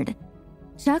disappeared.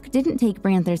 Chuck didn't take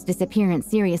Branther's disappearance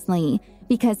seriously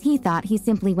because he thought he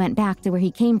simply went back to where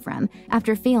he came from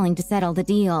after failing to settle the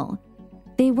deal.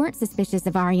 They weren't suspicious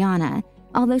of Ariana.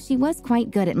 Although she was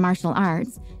quite good at martial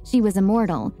arts, she was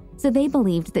immortal, so they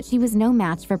believed that she was no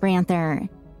match for Branther.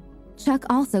 Chuck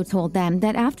also told them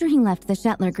that after he left the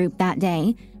Shetler group that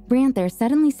day, Branther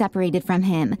suddenly separated from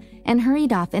him and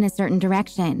hurried off in a certain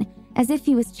direction, as if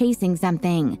he was chasing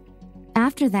something.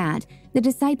 After that, the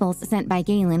disciples sent by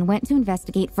Galen went to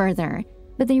investigate further,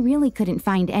 but they really couldn't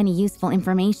find any useful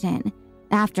information.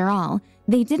 After all,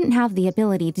 they didn't have the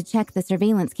ability to check the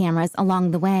surveillance cameras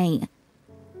along the way.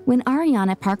 When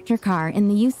Ariana parked her car in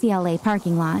the UCLA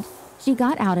parking lot, she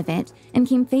got out of it and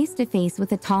came face to face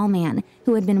with a tall man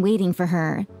who had been waiting for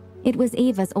her. It was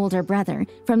Ava's older brother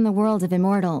from the world of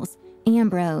immortals,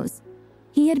 Ambrose.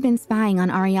 He had been spying on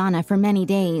Ariana for many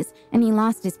days, and he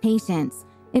lost his patience.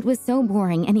 It was so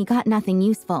boring and he got nothing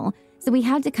useful, so he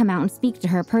had to come out and speak to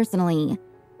her personally.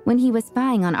 When he was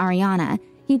spying on Ariana,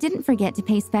 he didn't forget to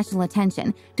pay special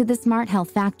attention to the Smart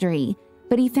Health Factory,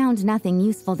 but he found nothing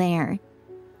useful there.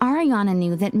 Ariana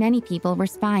knew that many people were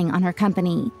spying on her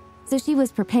company, so she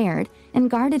was prepared and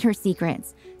guarded her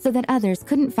secrets so that others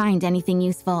couldn't find anything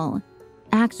useful.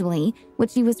 Actually, what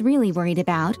she was really worried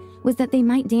about was that they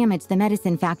might damage the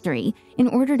medicine factory in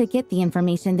order to get the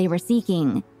information they were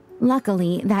seeking.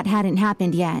 Luckily, that hadn't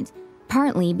happened yet,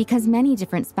 partly because many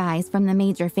different spies from the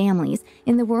major families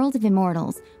in the world of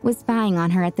immortals was spying on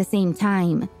her at the same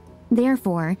time.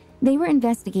 Therefore, they were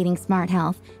investigating Smart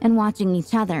Health and watching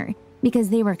each other, because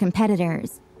they were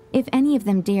competitors. If any of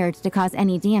them dared to cause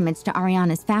any damage to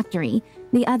Ariana's factory,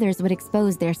 the others would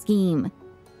expose their scheme.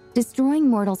 Destroying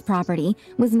mortals' property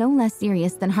was no less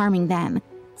serious than harming them,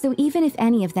 so even if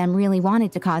any of them really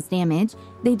wanted to cause damage,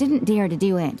 they didn't dare to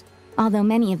do it, although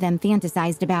many of them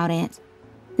fantasized about it.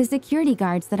 The security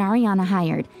guards that Ariana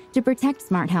hired to protect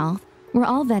Smart Health were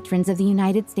all veterans of the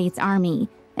United States Army,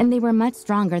 and they were much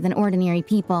stronger than ordinary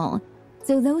people.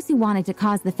 So those who wanted to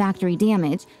cause the factory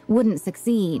damage wouldn't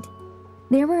succeed.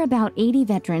 There were about 80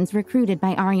 veterans recruited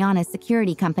by Ariana's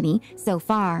security company so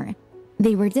far.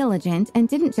 They were diligent and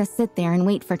didn't just sit there and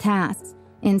wait for tasks.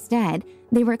 Instead,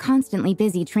 they were constantly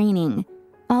busy training.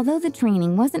 Although the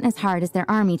training wasn't as hard as their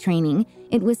army training,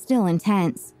 it was still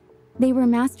intense. They were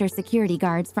master security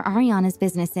guards for Ariana's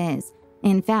businesses.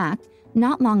 In fact,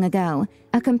 not long ago,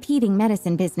 a competing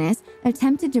medicine business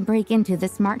attempted to break into the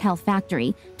Smart Health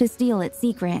Factory to steal its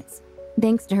secrets.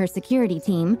 Thanks to her security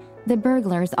team, the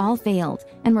burglars all failed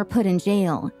and were put in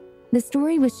jail. The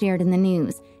story was shared in the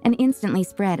news and instantly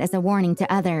spread as a warning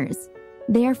to others.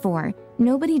 Therefore,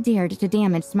 nobody dared to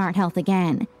damage Smart Health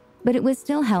again, but it was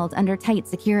still held under tight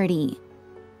security.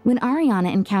 When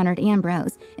Ariana encountered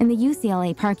Ambrose in the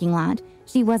UCLA parking lot,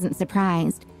 she wasn't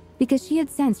surprised, because she had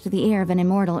sensed the air of an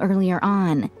immortal earlier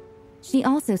on. She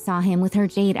also saw him with her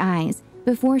jade eyes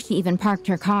before she even parked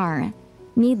her car.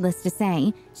 Needless to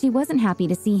say, she wasn't happy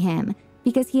to see him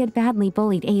because he had badly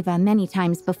bullied Ava many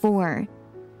times before.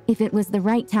 If it was the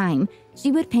right time,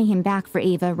 she would pay him back for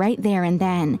Ava right there and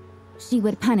then. She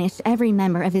would punish every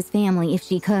member of his family if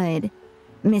she could.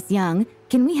 "Miss Young,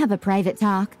 can we have a private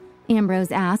talk?"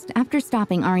 Ambrose asked after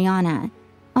stopping Ariana.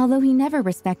 Although he never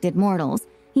respected mortals,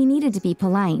 he needed to be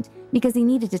polite because he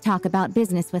needed to talk about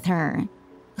business with her.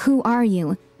 "Who are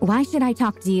you? Why should I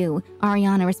talk to you?"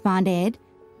 Ariana responded.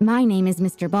 "My name is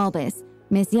Mr. Bulbous.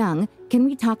 Miss Young, can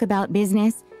we talk about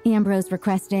business?" Ambrose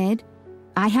requested.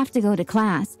 "I have to go to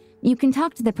class. You can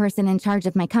talk to the person in charge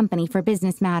of my company for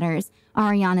business matters,"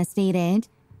 Ariana stated.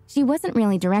 She wasn't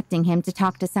really directing him to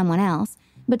talk to someone else,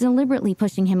 but deliberately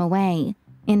pushing him away.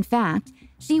 In fact,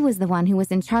 she was the one who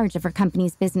was in charge of her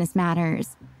company's business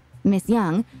matters. "Miss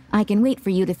Young, I can wait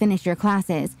for you to finish your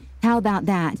classes. How about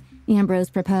that?" Ambrose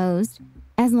proposed.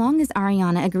 As long as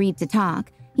Ariana agreed to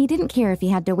talk, he didn't care if he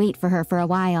had to wait for her for a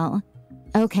while.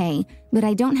 "Okay, but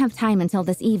I don't have time until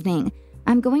this evening.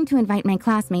 I'm going to invite my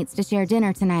classmates to share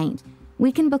dinner tonight.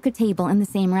 We can book a table in the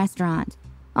same restaurant.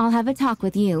 I'll have a talk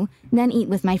with you, then eat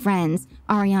with my friends,"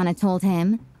 Ariana told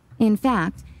him. In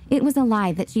fact, it was a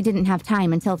lie that she didn't have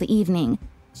time until the evening.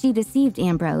 She deceived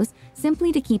Ambrose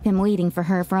simply to keep him waiting for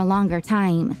her for a longer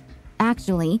time.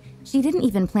 Actually, she didn't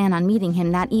even plan on meeting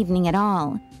him that evening at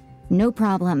all. "No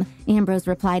problem," Ambrose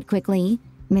replied quickly.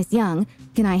 "Miss Young,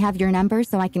 can I have your number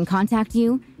so I can contact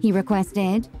you?" he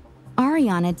requested.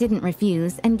 Ariana didn't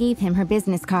refuse and gave him her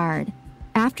business card.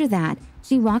 After that,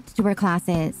 she walked to her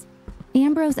classes.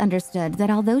 Ambrose understood that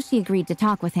although she agreed to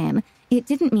talk with him, it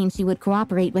didn't mean she would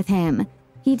cooperate with him.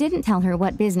 He didn't tell her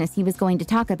what business he was going to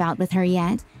talk about with her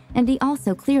yet, and he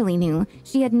also clearly knew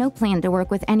she had no plan to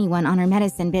work with anyone on her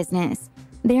medicine business.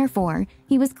 Therefore,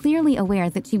 he was clearly aware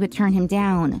that she would turn him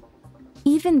down.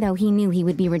 Even though he knew he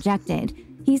would be rejected,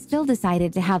 he still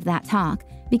decided to have that talk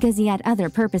because he had other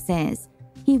purposes.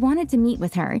 He wanted to meet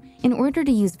with her in order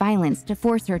to use violence to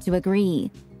force her to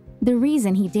agree. The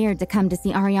reason he dared to come to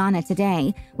see Ariana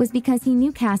today was because he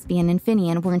knew Caspian and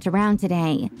Finian weren't around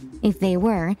today. If they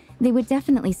were, they would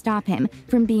definitely stop him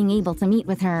from being able to meet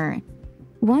with her.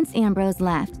 Once Ambrose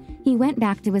left, he went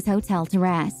back to his hotel to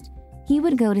rest. He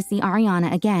would go to see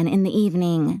Ariana again in the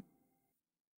evening.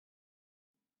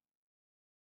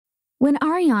 When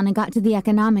Ariana got to the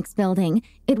economics building,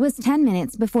 it was 10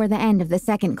 minutes before the end of the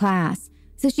second class,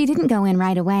 so she didn't go in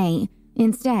right away.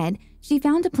 Instead, she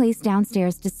found a place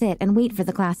downstairs to sit and wait for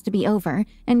the class to be over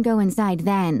and go inside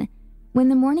then. When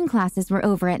the morning classes were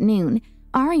over at noon,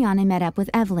 Ariana met up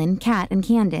with Evelyn, Kat, and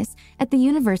Candace at the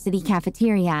university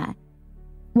cafeteria.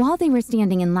 While they were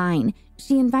standing in line,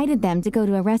 she invited them to go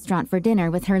to a restaurant for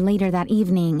dinner with her later that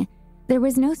evening. There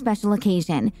was no special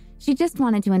occasion. She just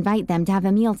wanted to invite them to have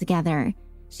a meal together.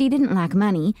 She didn't lack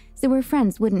money, so her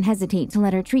friends wouldn't hesitate to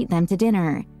let her treat them to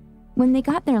dinner. When they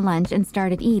got their lunch and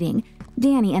started eating,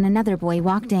 Danny and another boy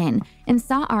walked in and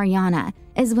saw Ariana,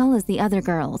 as well as the other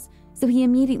girls, so he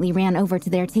immediately ran over to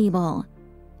their table.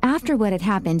 After what had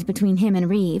happened between him and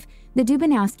Reeve, the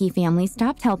Dubinowski family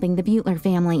stopped helping the Butler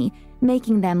family,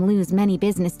 making them lose many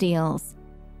business deals.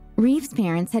 Reeve's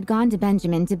parents had gone to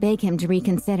Benjamin to beg him to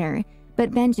reconsider,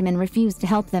 but Benjamin refused to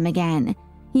help them again.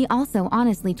 He also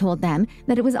honestly told them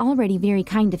that it was already very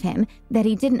kind of him that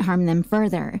he didn't harm them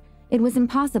further. It was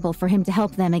impossible for him to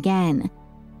help them again.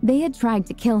 They had tried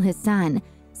to kill his son,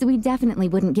 so he definitely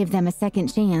wouldn't give them a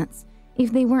second chance.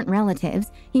 If they weren't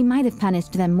relatives, he might have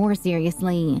punished them more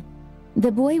seriously.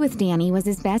 The boy with Danny was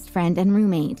his best friend and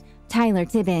roommate, Tyler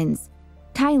Tibbins.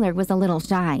 Tyler was a little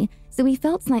shy, so he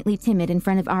felt slightly timid in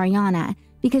front of Ariana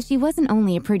because she wasn't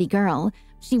only a pretty girl,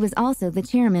 she was also the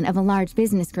chairman of a large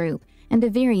business group and a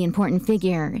very important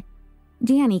figure.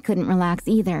 Danny couldn't relax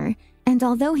either, and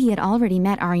although he had already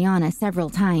met Ariana several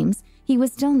times, he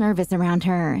was still nervous around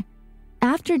her.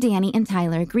 After Danny and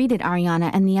Tyler greeted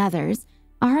Ariana and the others,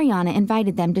 Ariana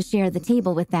invited them to share the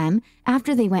table with them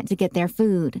after they went to get their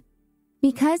food.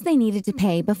 Because they needed to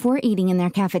pay before eating in their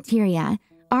cafeteria,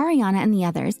 Ariana and the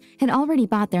others had already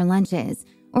bought their lunches,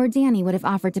 or Danny would have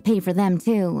offered to pay for them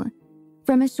too.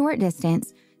 From a short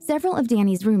distance, several of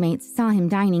Danny's roommates saw him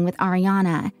dining with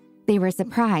Ariana. They were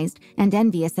surprised and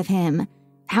envious of him.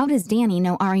 "How does Danny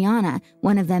know Ariana?"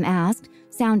 one of them asked,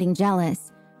 sounding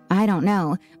jealous. "I don't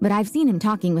know, but I've seen him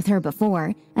talking with her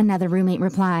before," another roommate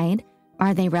replied.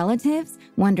 "Are they relatives?"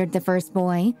 wondered the first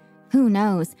boy. "Who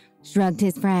knows?" shrugged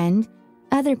his friend.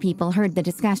 Other people heard the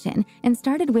discussion and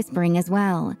started whispering as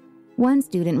well. One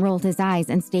student rolled his eyes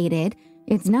and stated,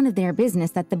 "It's none of their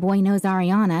business that the boy knows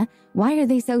Ariana. Why are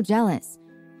they so jealous?"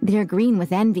 "They're green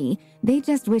with envy. They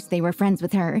just wish they were friends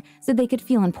with her so they could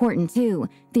feel important too,"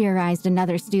 theorized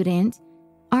another student.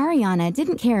 Ariana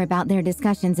didn't care about their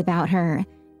discussions about her.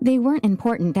 They weren't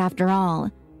important after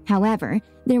all. However,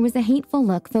 there was a hateful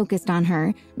look focused on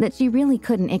her that she really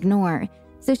couldn't ignore,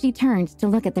 so she turned to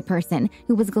look at the person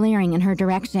who was glaring in her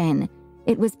direction.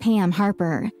 It was Pam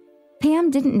Harper.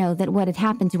 Pam didn't know that what had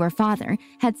happened to her father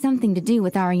had something to do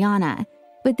with Ariana,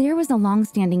 but there was a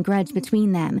long-standing grudge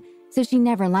between them, so she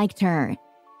never liked her.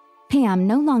 Pam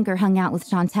no longer hung out with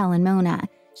Chantel and Mona.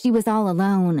 She was all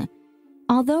alone.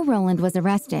 Although Roland was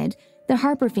arrested, the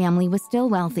Harper family was still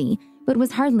wealthy, but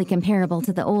was hardly comparable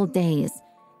to the old days.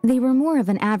 They were more of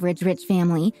an average rich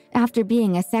family after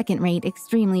being a second-rate,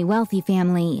 extremely wealthy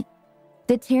family.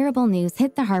 The terrible news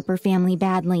hit the Harper family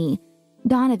badly.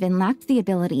 Donovan lacked the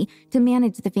ability to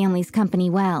manage the family's company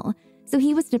well, so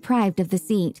he was deprived of the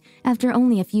seat after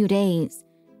only a few days.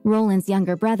 Roland's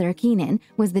younger brother, Keenan,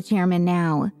 was the chairman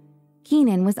now.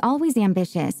 Keenan was always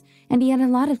ambitious, and he had a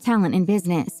lot of talent in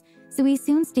business, so he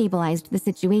soon stabilized the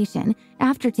situation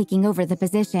after taking over the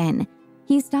position.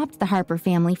 He stopped the Harper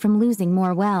family from losing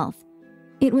more wealth.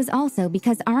 It was also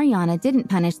because Ariana didn't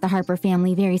punish the Harper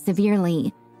family very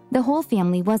severely. The whole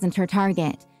family wasn't her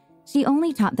target. She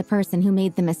only taught the person who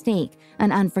made the mistake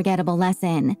an unforgettable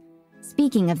lesson.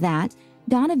 Speaking of that,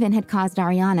 Donovan had caused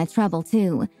Ariana trouble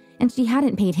too, and she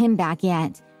hadn't paid him back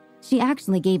yet. She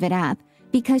actually gave it up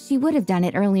because she would have done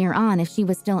it earlier on if she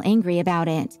was still angry about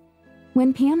it.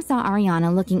 When Pam saw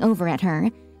Ariana looking over at her,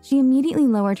 she immediately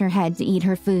lowered her head to eat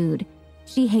her food.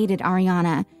 She hated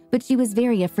Ariana, but she was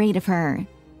very afraid of her.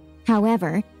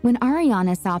 However, when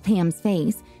Ariana saw Pam's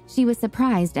face, she was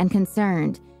surprised and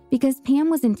concerned because Pam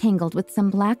was entangled with some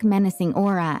black menacing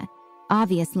aura.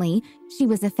 Obviously, she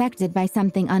was affected by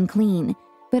something unclean,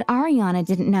 but Ariana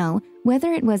didn't know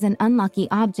whether it was an unlucky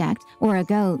object or a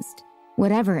ghost.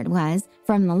 Whatever it was,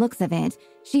 from the looks of it,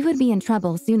 she would be in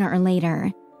trouble sooner or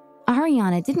later.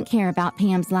 Ariana didn't care about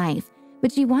Pam's life,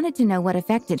 but she wanted to know what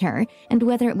affected her and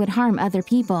whether it would harm other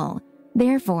people.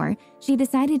 Therefore, she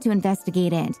decided to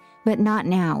investigate it, but not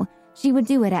now. She would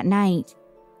do it at night.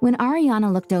 When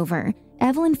Ariana looked over,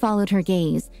 Evelyn followed her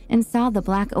gaze and saw the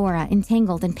black aura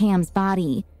entangled in Pam's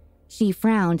body. She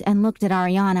frowned and looked at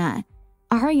Ariana.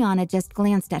 Ariana just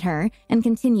glanced at her and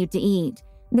continued to eat.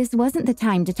 This wasn't the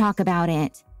time to talk about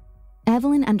it.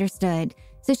 Evelyn understood,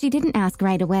 so she didn't ask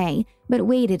right away, but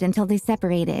waited until they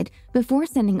separated before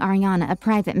sending Ariana a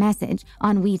private message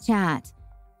on WeChat.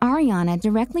 Ariana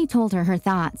directly told her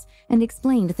thoughts and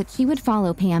explained that she would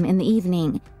follow Pam in the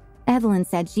evening. Evelyn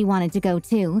said she wanted to go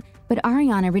too, but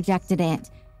Ariana rejected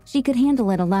it. She could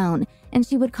handle it alone, and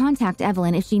she would contact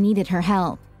Evelyn if she needed her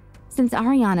help. Since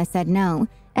Ariana said no,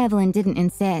 Evelyn didn't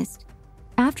insist.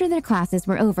 After their classes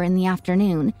were over in the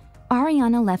afternoon,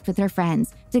 Ariana left with her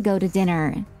friends to go to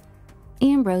dinner.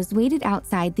 Ambrose waited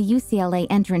outside the UCLA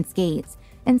entrance gates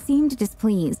and seemed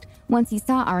displeased once he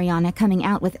saw Ariana coming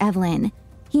out with Evelyn.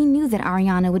 He knew that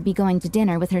Ariana would be going to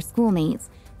dinner with her schoolmates,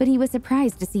 but he was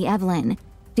surprised to see Evelyn.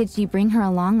 Did she bring her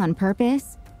along on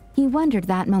purpose? He wondered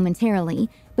that momentarily,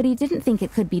 but he didn't think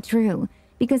it could be true,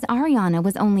 because Ariana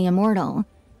was only a mortal.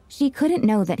 She couldn't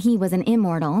know that he was an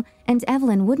immortal, and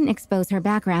Evelyn wouldn't expose her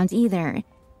background either.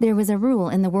 There was a rule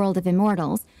in the world of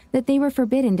immortals that they were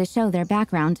forbidden to show their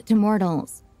background to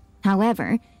mortals.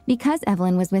 However, because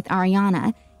Evelyn was with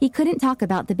Ariana, he couldn't talk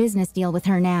about the business deal with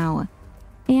her now.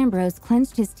 Ambrose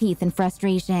clenched his teeth in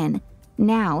frustration.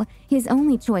 Now, his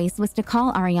only choice was to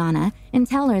call Ariana and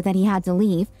tell her that he had to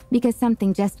leave because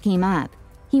something just came up.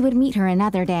 He would meet her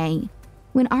another day.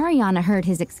 When Ariana heard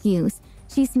his excuse,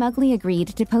 she smugly agreed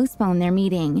to postpone their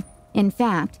meeting. In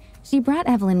fact, she brought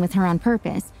Evelyn with her on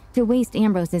purpose to waste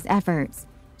Ambrose's efforts.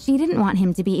 She didn't want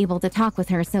him to be able to talk with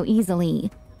her so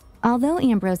easily. Although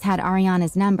Ambrose had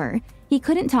Ariana's number, he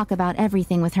couldn't talk about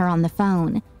everything with her on the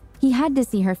phone. He had to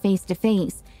see her face to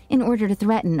face in order to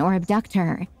threaten or abduct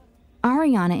her.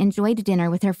 Ariana enjoyed dinner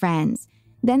with her friends.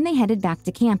 Then they headed back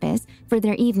to campus for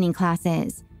their evening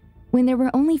classes. When there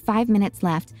were only 5 minutes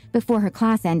left before her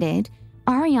class ended,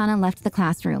 Ariana left the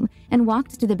classroom and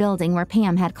walked to the building where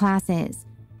Pam had classes.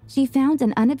 She found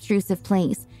an unobtrusive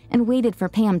place and waited for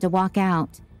Pam to walk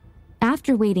out.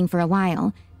 After waiting for a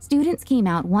while, students came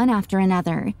out one after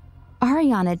another.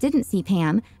 Ariana didn't see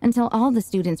Pam until all the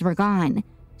students were gone.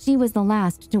 She was the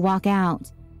last to walk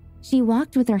out. She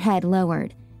walked with her head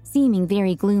lowered, seeming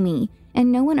very gloomy,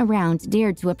 and no one around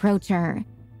dared to approach her.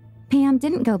 Pam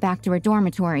didn't go back to her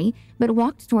dormitory, but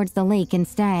walked towards the lake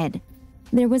instead.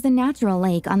 There was a natural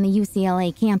lake on the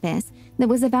UCLA campus that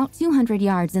was about 200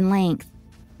 yards in length.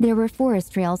 There were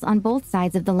forest trails on both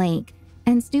sides of the lake,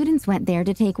 and students went there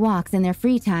to take walks in their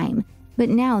free time, but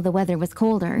now the weather was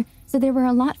colder, so there were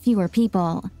a lot fewer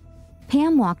people.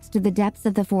 Pam walked to the depths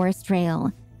of the forest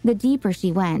trail. The deeper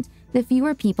she went, the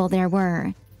fewer people there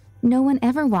were. No one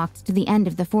ever walked to the end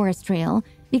of the forest trail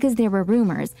because there were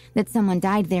rumors that someone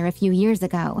died there a few years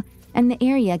ago, and the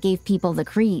area gave people the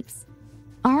creeps.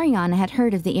 Ariana had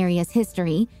heard of the area's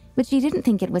history, but she didn't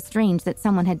think it was strange that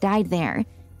someone had died there.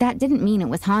 That didn't mean it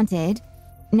was haunted.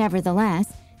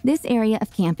 Nevertheless, This area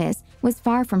of campus was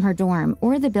far from her dorm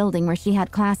or the building where she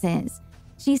had classes.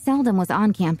 She seldom was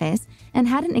on campus and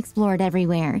hadn't explored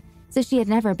everywhere, so she had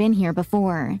never been here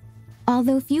before.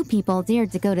 Although few people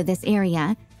dared to go to this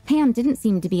area, Pam didn't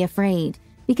seem to be afraid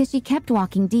because she kept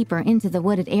walking deeper into the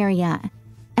wooded area.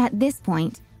 At this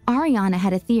point, Ariana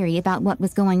had a theory about what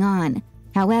was going on.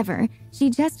 However, she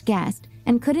just guessed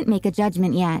and couldn't make a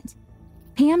judgment yet.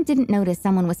 Pam didn't notice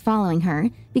someone was following her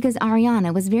because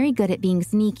Ariana was very good at being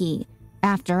sneaky.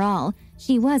 After all,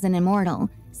 she was an immortal,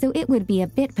 so it would be a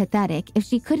bit pathetic if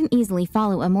she couldn't easily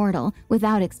follow a mortal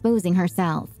without exposing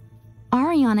herself.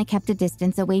 Ariana kept a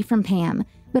distance away from Pam,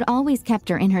 but always kept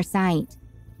her in her sight.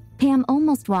 Pam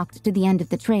almost walked to the end of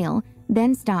the trail,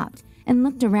 then stopped and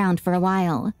looked around for a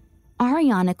while.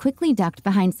 Ariana quickly ducked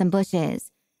behind some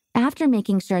bushes. After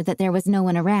making sure that there was no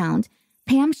one around,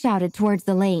 Pam shouted towards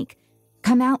the lake,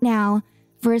 "Come out now."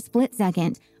 For a split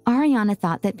second, Ariana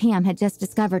thought that Pam had just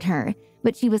discovered her,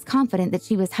 but she was confident that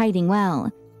she was hiding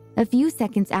well. A few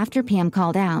seconds after Pam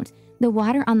called out, the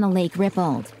water on the lake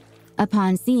rippled.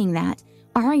 Upon seeing that,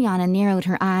 Ariana narrowed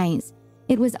her eyes.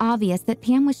 It was obvious that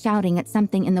Pam was shouting at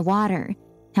something in the water.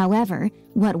 However,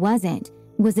 what was it?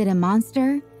 Was it a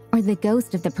monster? Or the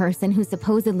ghost of the person who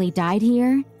supposedly died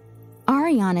here?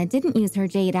 Ariana didn't use her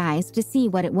jade eyes to see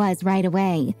what it was right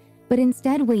away, but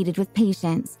instead waited with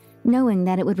patience, knowing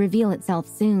that it would reveal itself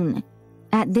soon.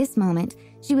 At this moment,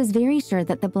 she was very sure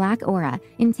that the black aura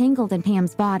entangled in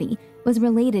Pam's body was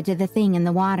related to the thing in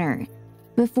the water.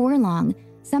 Before long,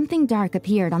 something dark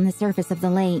appeared on the surface of the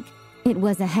lake. It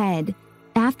was a head.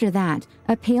 After that,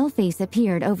 a pale face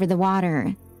appeared over the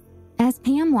water. As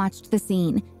Pam watched the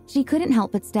scene, she couldn't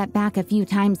help but step back a few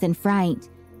times in fright.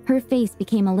 Her face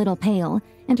became a little pale,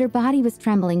 and her body was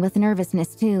trembling with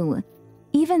nervousness too.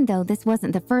 Even though this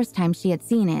wasn't the first time she had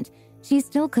seen it, she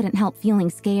still couldn't help feeling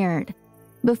scared.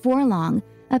 Before long,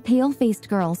 a pale-faced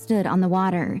girl stood on the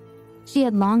water. She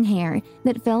had long hair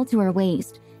that fell to her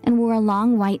waist and wore a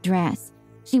long white dress.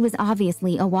 She was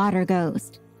obviously a water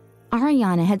ghost.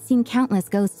 Ariana had seen countless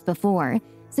ghosts before,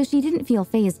 so she didn't feel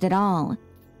fazed at all.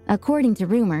 According to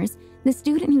rumors, the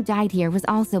student who died here was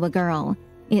also a girl.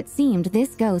 It seemed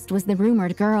this ghost was the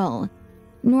rumored girl.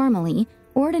 Normally,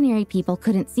 ordinary people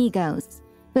couldn't see ghosts,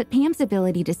 but Pam's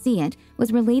ability to see it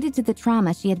was related to the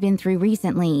trauma she had been through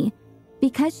recently.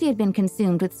 Because she had been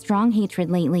consumed with strong hatred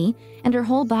lately and her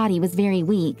whole body was very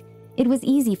weak, it was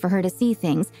easy for her to see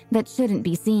things that shouldn't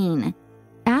be seen.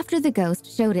 After the ghost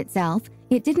showed itself,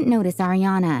 it didn't notice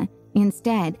Ariana.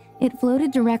 Instead, it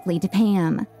floated directly to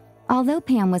Pam. Although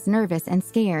Pam was nervous and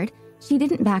scared, she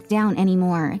didn't back down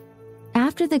anymore.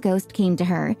 After the ghost came to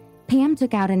her, Pam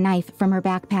took out a knife from her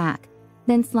backpack,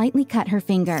 then slightly cut her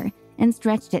finger and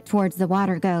stretched it towards the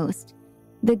water ghost.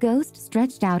 The ghost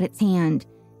stretched out its hand,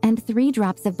 and 3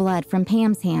 drops of blood from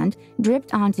Pam's hand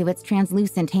dripped onto its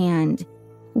translucent hand.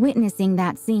 Witnessing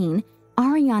that scene,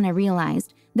 Ariana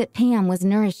realized that Pam was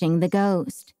nourishing the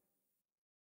ghost.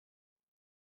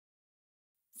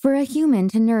 For a human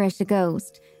to nourish a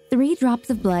ghost, 3 drops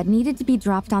of blood needed to be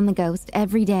dropped on the ghost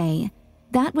every day.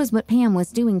 That was what Pam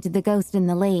was doing to the ghost in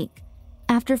the lake.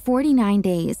 After 49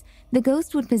 days, the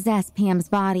ghost would possess Pam's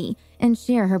body and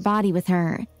share her body with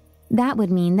her. That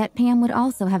would mean that Pam would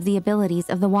also have the abilities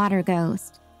of the water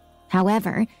ghost.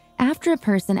 However, after a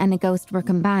person and a ghost were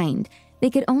combined, they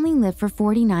could only live for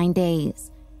 49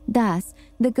 days. Thus,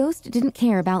 the ghost didn't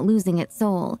care about losing its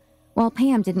soul, while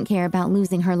Pam didn't care about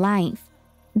losing her life.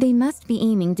 They must be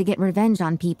aiming to get revenge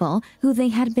on people who they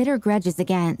had bitter grudges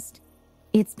against.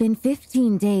 It's been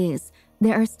 15 days.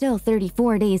 There are still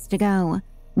 34 days to go.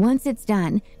 Once it's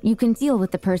done, you can deal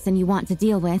with the person you want to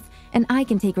deal with, and I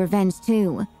can take revenge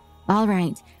too. All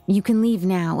right, you can leave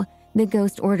now, the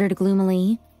ghost ordered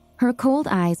gloomily. Her cold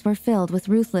eyes were filled with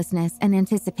ruthlessness and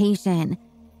anticipation.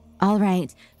 All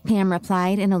right, Pam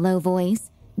replied in a low voice,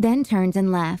 then turned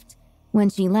and left. When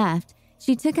she left,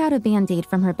 she took out a Band-Aid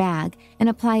from her bag and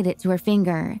applied it to her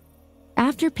finger.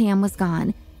 After Pam was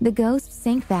gone, the ghost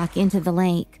sank back into the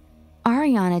lake.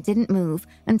 Ariana didn't move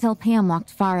until Pam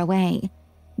walked far away.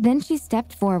 Then she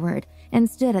stepped forward and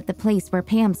stood at the place where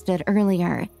Pam stood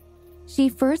earlier. She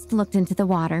first looked into the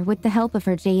water with the help of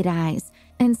her jade eyes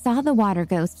and saw the water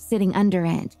ghost sitting under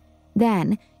it.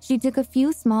 Then, she took a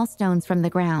few small stones from the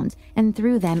ground and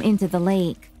threw them into the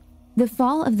lake. The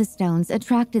fall of the stones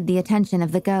attracted the attention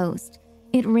of the ghost.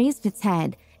 It raised its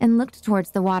head and looked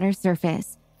towards the water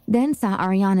surface, then saw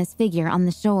Ariana's figure on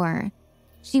the shore.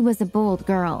 She was a bold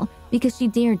girl because she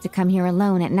dared to come here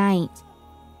alone at night.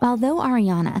 Although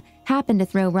Ariana happened to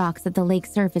throw rocks at the lake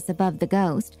surface above the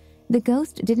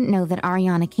ghost didn't know that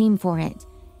Ariana came for it.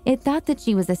 It thought that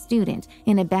she was a student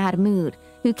in a bad mood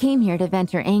who came here to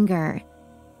vent her anger.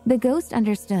 The ghost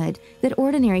understood that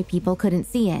ordinary people couldn't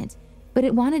see it, but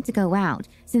it wanted to go out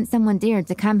since someone dared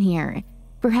to come here.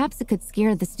 Perhaps it could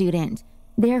scare the student.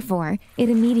 Therefore, it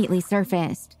immediately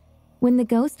surfaced. When the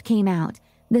ghost came out,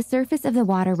 the surface of the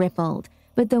water rippled,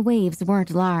 but the waves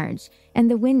weren't large, and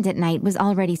the wind at night was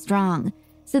already strong,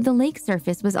 so the lake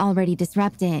surface was already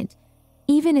disrupted.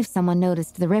 Even if someone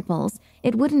noticed the ripples,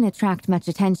 it wouldn't attract much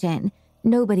attention.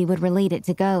 Nobody would relate it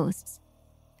to ghosts.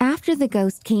 After the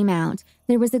ghost came out,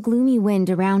 there was a gloomy wind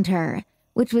around her,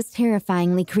 which was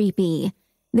terrifyingly creepy.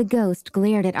 The ghost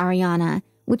glared at Ariana,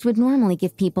 which would normally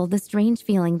give people the strange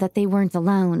feeling that they weren't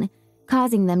alone,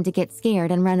 causing them to get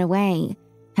scared and run away.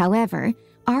 However,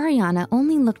 Ariana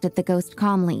only looked at the ghost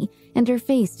calmly, and her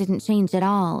face didn't change at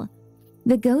all.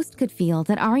 The ghost could feel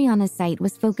that Ariana's sight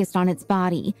was focused on its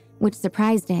body, which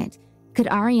surprised it. Could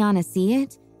Ariana see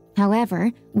it?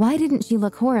 However, why didn't she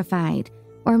look horrified?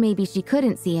 Or maybe she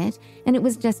couldn't see it, and it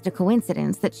was just a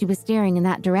coincidence that she was staring in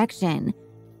that direction.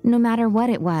 No matter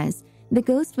what it was, the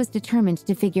ghost was determined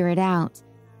to figure it out.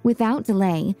 Without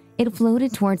delay, it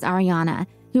floated towards Ariana,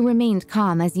 who remained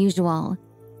calm as usual.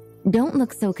 "Don't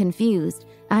look so confused.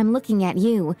 I'm looking at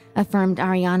you," affirmed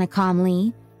Ariana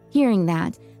calmly. Hearing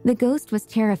that, the ghost was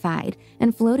terrified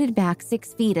and floated back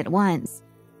 6 feet at once.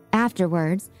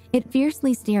 Afterwards, it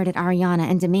fiercely stared at Ariana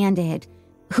and demanded,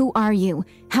 "Who are you?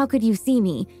 How could you see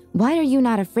me? Why are you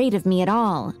not afraid of me at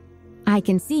all?" "I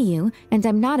can see you, and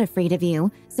I'm not afraid of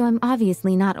you, so I'm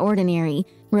obviously not ordinary,"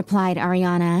 replied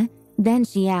Ariana. Then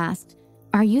she asked,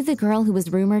 "Are you the girl who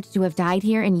was rumored to have died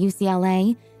here in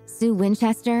UCLA? Sue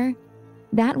Winchester?"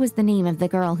 That was the name of the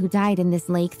girl who died in this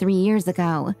lake 3 years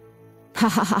ago. "Ha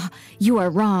ha ha, you are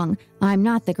wrong. I'm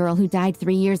not the girl who died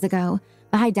 3 years ago.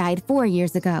 I died 4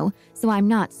 years ago, so I'm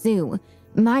not Sue.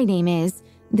 My name is..."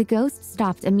 The ghost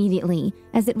stopped immediately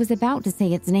as it was about to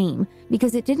say its name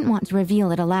because it didn't want to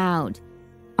reveal it aloud.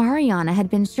 Ariana had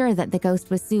been sure that the ghost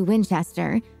was Sue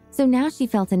Winchester, so now she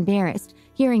felt embarrassed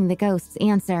hearing the ghost's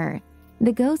answer.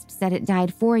 The ghost said it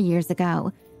died 4 years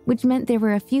ago, which meant there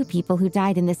were a few people who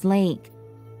died in this lake.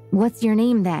 "What's your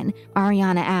name then?"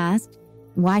 Ariana asked.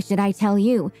 "Why should I tell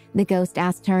you?" the ghost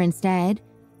asked her instead.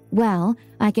 "Well,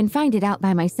 I can find it out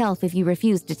by myself if you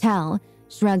refuse to tell,"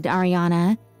 shrugged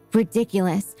Ariana.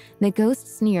 "Ridiculous," the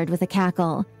ghost sneered with a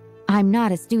cackle. "I'm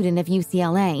not a student of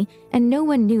UCLA, and no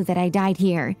one knew that I died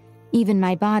here. Even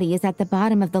my body is at the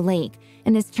bottom of the lake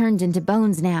and is turned into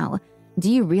bones now.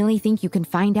 Do you really think you can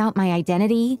find out my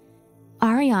identity?"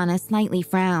 Ariana slightly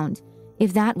frowned.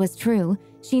 If that was true,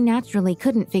 she naturally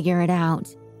couldn't figure it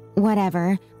out.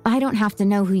 "Whatever, I don't have to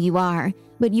know who you are,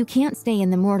 but you can't stay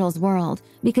in the mortals' world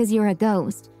because you're a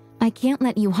ghost. I can't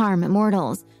let you harm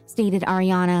mortals," stated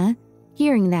Ariana.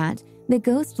 Hearing that, the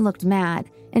ghost looked mad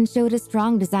and showed a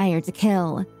strong desire to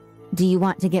kill. "Do you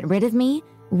want to get rid of me?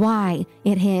 Why?"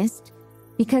 it hissed.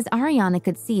 Because Ariana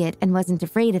could see it and wasn't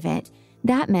afraid of it,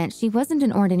 that meant she wasn't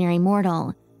an ordinary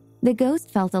mortal. The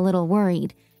ghost felt a little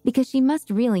worried because she must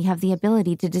really have the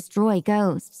ability to destroy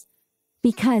ghosts.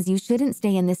 "Because you shouldn't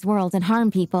stay in this world and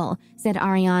harm people," said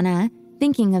Ariana,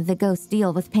 thinking of the ghost's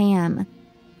deal with Pam.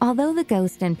 Although the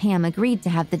ghost and Pam agreed to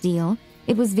have the deal,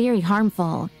 it was very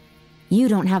harmful. "You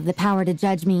don't have the power to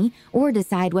judge me or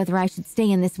decide whether I should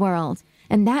stay in this world,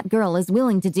 and that girl is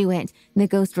willing to do it," the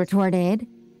ghost retorted.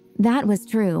 That was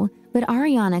true, but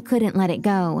Ariana couldn't let it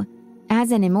go.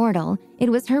 As an immortal, it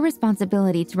was her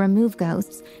responsibility to remove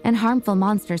ghosts and harmful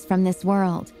monsters from this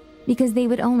world, because they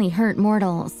would only hurt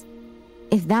mortals.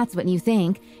 "If that's what you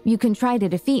think, you can try to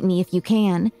defeat me if you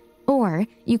can. Or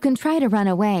you can try to run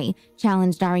away,"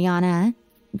 challenged Ariana.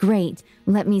 "Great,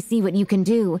 let me see what you can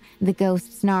do," the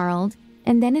ghost snarled,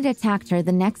 and then it attacked her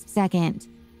the next second.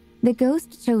 The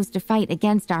ghost chose to fight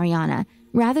against Ariana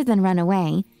rather than run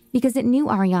away because it knew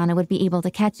Ariana would be able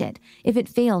to catch it if it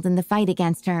failed in the fight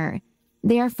against her.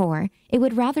 Therefore, it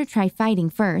would rather try fighting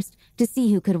first to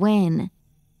see who could win.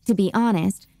 To be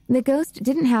honest, the ghost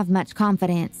didn't have much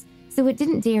confidence, so it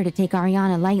didn't dare to take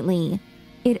Ariana lightly.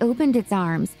 It opened its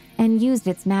arms and used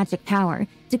its magic power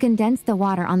to condense the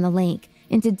water on the lake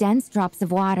into dense drops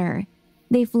of water.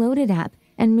 They floated up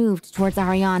and moved towards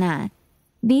Ariana.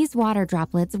 These water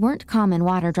droplets weren't common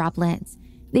water droplets.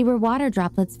 They were water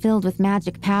droplets filled with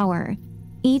magic power.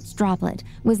 Each droplet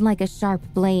was like a sharp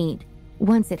blade.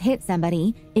 Once it hit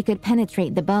somebody, it could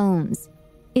penetrate the bones.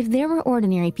 If there were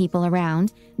ordinary people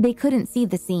around, they couldn't see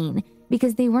the scene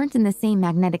because they weren't in the same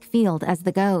magnetic field as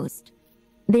the ghost.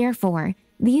 Therefore,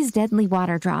 these deadly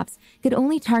water drops could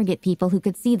only target people who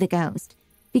could see the ghost,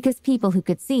 because people who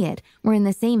could see it were in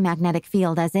the same magnetic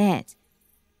field as it.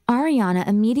 Ariana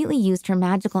immediately used her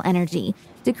magical energy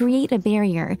to create a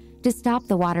barrier to stop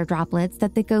the water droplets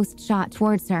that the ghost shot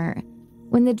towards her.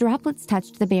 When the droplets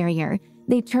touched the barrier,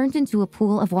 they turned into a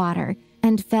pool of water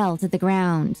and fell to the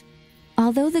ground.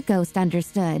 Although the ghost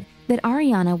understood that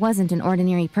Ariana wasn't an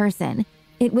ordinary person,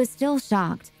 it was still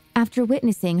shocked after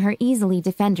witnessing her easily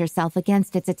defend herself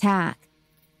against its attack.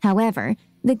 However,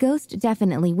 the ghost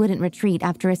definitely wouldn't retreat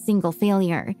after a single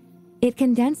failure. It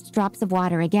condensed drops of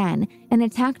water again and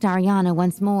attacked Ariana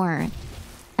once more.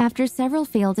 After several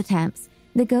failed attempts,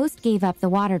 the ghost gave up the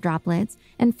water droplets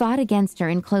and fought against her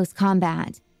in close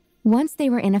combat. Once they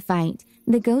were in a fight,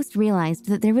 the ghost realized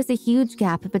that there was a huge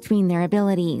gap between their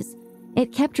abilities.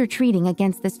 It kept retreating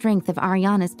against the strength of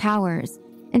Ariana's powers,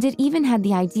 and it even had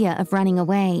the idea of running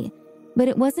away. But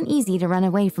it wasn't easy to run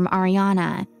away from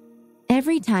Ariana.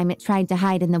 Every time it tried to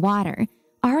hide in the water,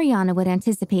 Ariana would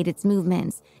anticipate its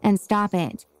movements and stop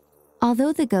it.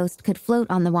 Although the ghost could float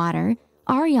on the water,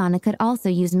 Ariana could also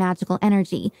use magical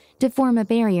energy to form a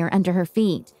barrier under her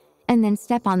feet and then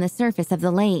step on the surface of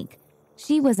the lake.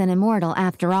 She was an immortal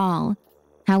after all.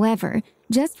 However,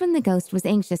 just when the ghost was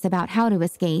anxious about how to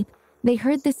escape, they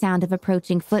heard the sound of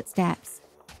approaching footsteps.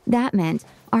 That meant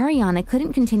Ariana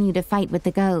couldn't continue to fight with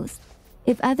the ghost.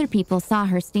 If other people saw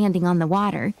her standing on the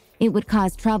water, it would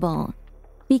cause trouble.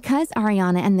 Because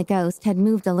Ariana and the ghost had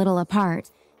moved a little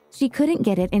apart, she couldn't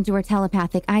get it into her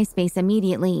telepathic eye space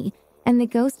immediately, and the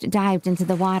ghost dived into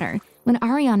the water when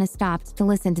Ariana stopped to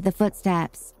listen to the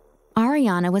footsteps.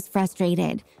 Ariana was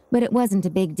frustrated, but it wasn't a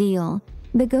big deal.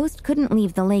 The ghost couldn't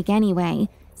leave the lake anyway,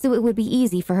 so it would be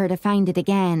easy for her to find it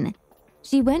again.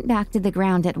 She went back to the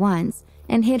ground at once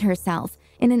and hid herself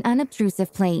in an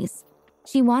unobtrusive place.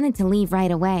 She wanted to leave right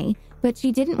away, but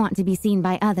she didn't want to be seen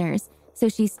by others, so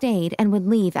she stayed and would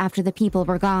leave after the people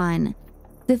were gone.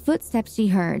 The footsteps she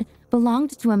heard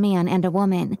belonged to a man and a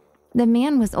woman. The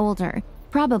man was older,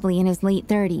 probably in his late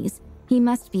 30s. He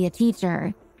must be a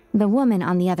teacher. The woman,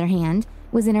 on the other hand,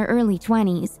 was in her early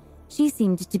 20s. She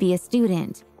seemed to be a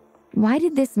student. Why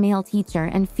did this male teacher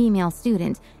and female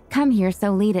student come here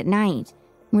so late at night?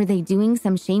 Were they doing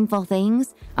some shameful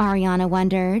things? Ariana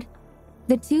wondered.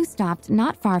 The two stopped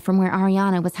not far from where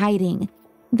Ariana was hiding.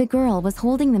 The girl was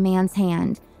holding the man's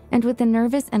hand, and with a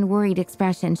nervous and worried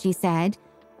expression, she said,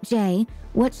 "Jay,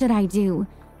 what should I do?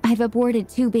 I've aborted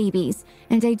 2 babies,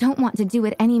 and I don't want to do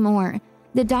it anymore.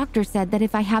 The doctor said that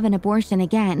if I have an abortion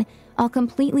again, I'll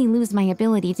completely lose my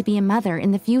ability to be a mother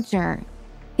in the future."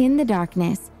 In the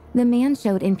darkness, the man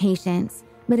showed impatience,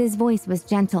 but his voice was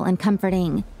gentle and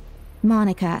comforting.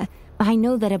 "Monica, I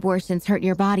know that abortions hurt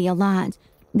your body a lot.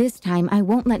 This time I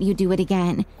won't let you do it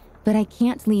again, but I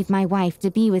can't leave my wife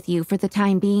to be with you for the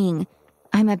time being.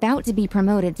 I'm about to be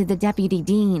promoted to the deputy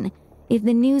dean. If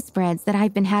the news spreads that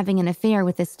I've been having an affair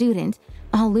with a student,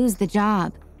 I'll lose the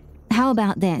job. How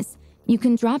about this? You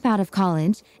can drop out of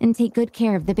college and take good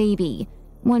care of the baby.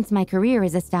 Once my career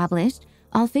is established,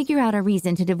 I'll figure out a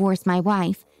reason to divorce my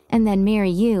wife and then marry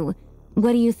you.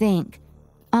 What do you think?"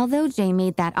 Although Jay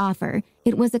made that offer,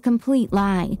 it was a complete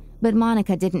lie, but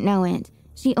Monica didn't know it.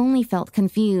 She only felt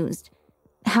confused.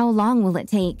 "How long will it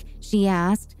take?" she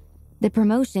asked. "The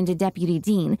promotion to deputy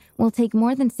dean will take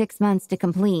more than 6 months to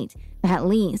complete, at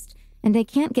least, and I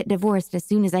can't get divorced as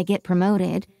soon as I get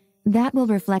promoted. That will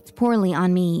reflect poorly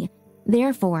on me.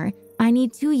 Therefore, I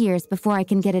need 2 years before I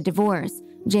can get a divorce,"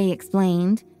 Jay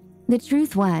explained. The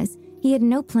truth was, he had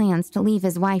no plans to leave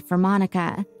his wife for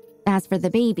Monica. As for the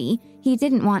baby, he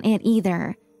didn't want it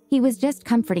either. He was just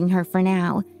comforting her for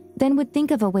now, then would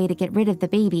think of a way to get rid of the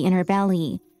baby in her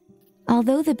belly.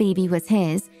 Although the baby was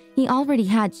his, he already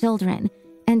had children,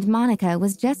 and Monica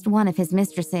was just one of his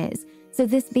mistresses, so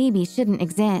this baby shouldn't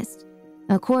exist.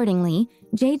 Accordingly,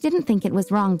 Jay didn't think it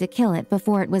was wrong to kill it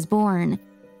before it was born.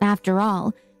 After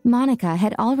all, Monica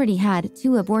had already had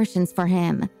 2 abortions for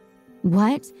him.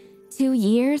 What? 2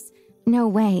 years? No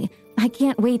way. I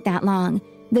can't wait that long.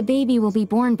 The baby will be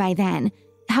born by then.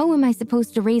 How am I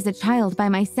supposed to raise a child by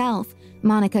myself?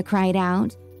 Monica cried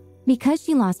out. Because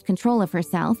she lost control of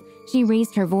herself, she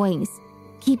raised her voice.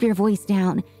 "Keep your voice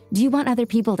down. Do you want other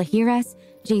people to hear us?"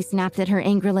 Jay snapped at her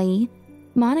angrily.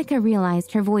 Monica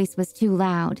realized her voice was too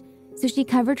loud, so she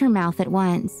covered her mouth at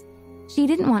once. She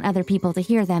didn't want other people to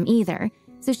hear them either,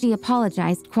 so she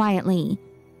apologized quietly.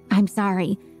 "I'm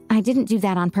sorry. I didn't do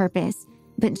that on purpose.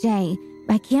 But Jay,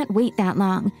 I can't wait that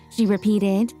long," she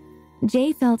repeated.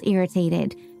 Jay felt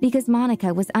irritated because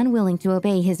Monica was unwilling to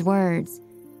obey his words.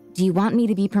 "Do you want me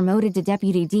to be promoted to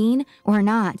deputy dean or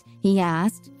not?" he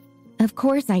asked. "Of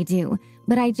course I do,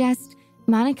 but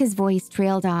Monica's voice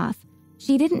trailed off.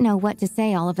 She didn't know what to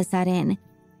say all of a sudden.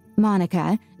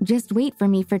 "Monica, just wait for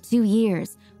me for 2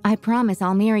 years. I promise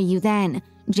I'll marry you then,"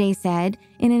 Jay said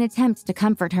in an attempt to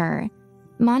comfort her.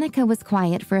 Monica was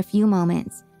quiet for a few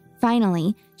moments.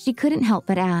 Finally, she couldn't help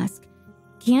but ask,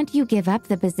 "Can't you give up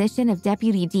the position of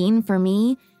deputy dean for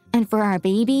me and for our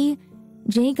baby?"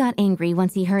 Jay got angry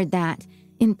once he heard that.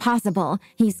 "Impossible,"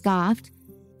 he scoffed.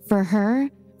 "For her?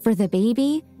 For the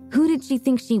baby? Who did she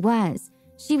think she was?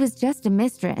 She was just a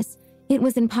mistress. It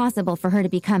was impossible for her to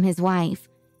become his wife."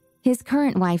 His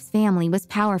current wife's family was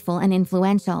powerful and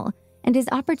influential, and his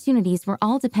opportunities were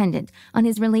all dependent on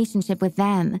his relationship with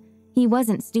them. He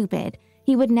wasn't stupid.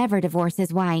 He would never divorce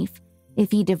his wife.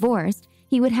 If he divorced,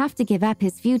 he would have to give up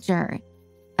his future.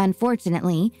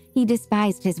 Unfortunately, he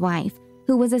despised his wife,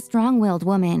 who was a strong-willed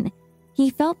woman. He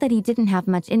felt that he didn't have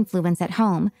much influence at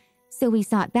home, so he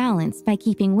sought balance by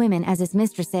keeping women as his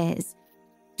mistresses.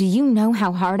 "Do you know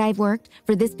how hard I've worked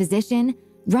for this position?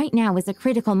 Right now is a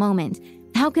critical moment.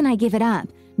 How can I give it up?"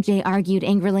 Jay argued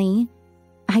angrily.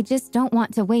 "I just don't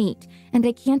want to wait, and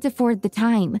I can't afford the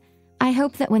time. I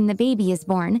hope that when the baby is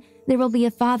born, there will be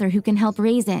a father who can help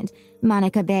raise it,"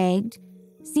 Monica begged.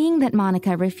 Seeing that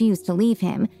Monica refused to leave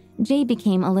him, Jay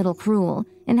became a little cruel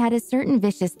and had a certain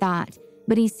vicious thought,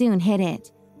 but he soon hid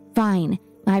it. "Fine,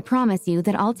 I promise you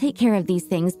that I'll take care of these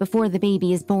things before the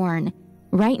baby is born.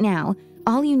 Right now,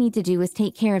 all you need to do is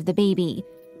take care of the baby.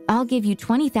 I'll give you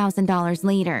 $20,000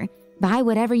 later. Buy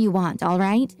whatever you want, all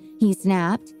right?" he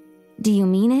snapped. "Do you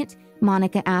mean it?"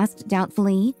 Monica asked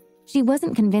doubtfully. She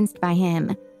wasn't convinced by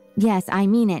him. "Yes, I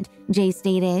mean it," Jay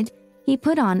stated. He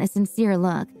put on a sincere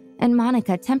look, and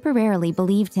Monica temporarily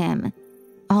believed him.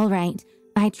 "All right,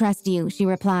 I trust you," she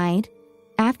replied.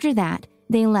 After that,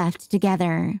 they left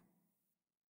together.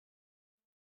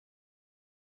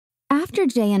 After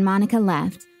Jay and Monica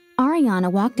left,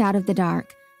 Ariana walked out of the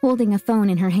dark, holding a phone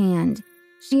in her hand.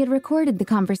 She had recorded the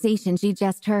conversation she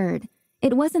just heard.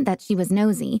 It wasn't that she was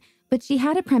nosy, but she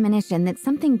had a premonition that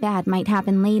something bad might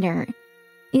happen later.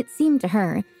 It seemed to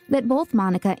her that both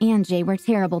Monica and Jay were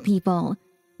terrible people.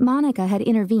 Monica had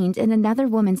intervened in another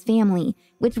woman's family,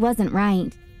 which wasn't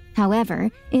right. However,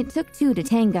 it took two to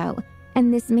tango,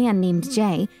 and this man named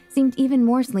Jay seemed even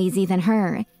more sleazy than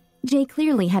her. Jay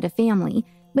clearly had a family,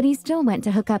 but he still went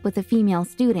to hook up with a female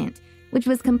student, which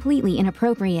was completely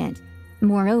inappropriate.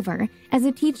 Moreover, as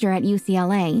a teacher at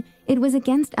UCLA, it was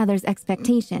against others'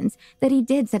 expectations that he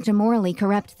did such a morally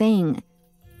corrupt thing.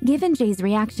 Given Jay's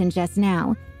reaction just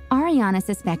now, Ariana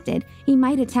suspected he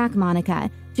might attack Monica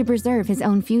to preserve his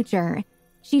own future.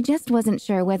 She just wasn't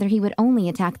sure whether he would only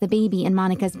attack the baby in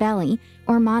Monica's belly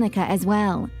or Monica as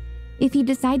well. If he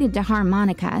decided to harm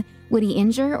Monica, would he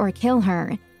injure or kill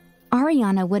her?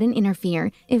 Ariana wouldn't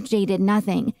interfere if Jay did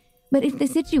nothing, but if the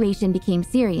situation became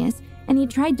serious and he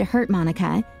tried to hurt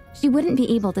Monica, she wouldn't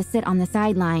be able to sit on the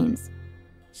sidelines.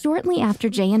 Shortly after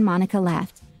Jay and Monica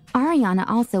left, Ariana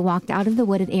also walked out of the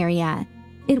wooded area.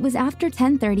 It was after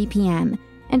 10:30 p.m.,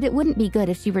 and it wouldn't be good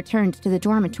if she returned to the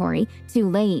dormitory too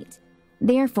late.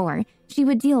 Therefore, she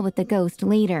would deal with the ghost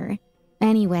later.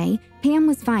 Anyway, Pam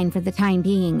was fine for the time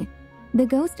being. The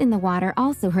ghost in the water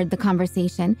also heard the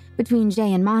conversation between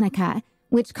Jay and Monica,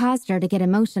 which caused her to get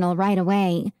emotional right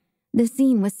away. The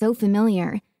scene was so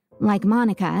familiar. Like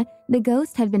Monica, the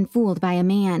ghost had been fooled by a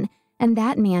man, and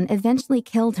that man eventually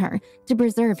killed her to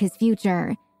preserve his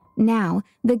future. Now,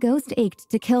 the ghost ached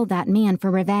to kill that man for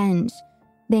revenge.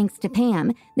 Thanks to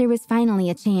Pam, there was finally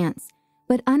a chance.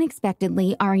 But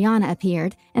unexpectedly, Ariana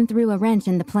appeared and threw a wrench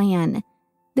in the plan.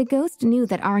 The ghost knew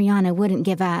that Ariana wouldn't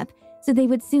give up, so they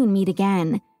would soon meet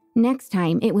again. Next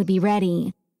time, it would be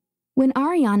ready. When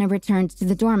Ariana returned to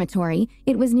the dormitory,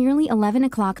 it was nearly 11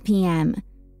 o'clock p.m.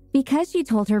 Because she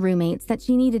told her roommates that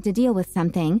she needed to deal with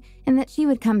something and that she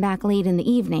would come back late in the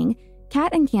evening,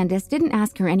 Kat and Candace didn't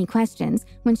ask her any questions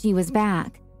when she was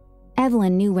back.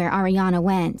 Evelyn knew where Ariana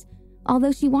went.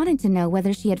 Although she wanted to know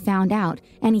whether she had found out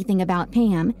anything about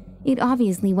Pam, it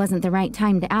obviously wasn't the right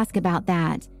time to ask about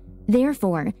that.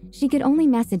 Therefore, she could only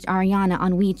message Ariana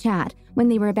on WeChat when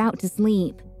they were about to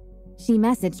sleep. She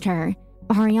messaged her,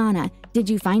 "Ariana, did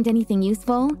you find anything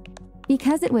useful?"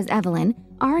 Because it was Evelyn,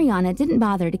 Ariana didn't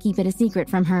bother to keep it a secret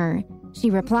from her. She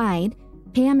replied,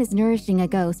 "Pam is nourishing a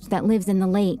ghost that lives in the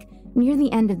lake, near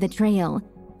the end of the trail.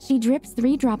 She drips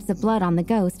 3 drops of blood on the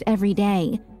ghost every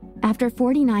day. After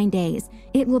 49 days,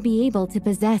 it will be able to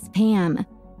possess Pam."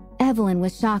 Evelyn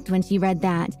was shocked when she read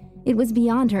that. It was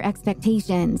beyond her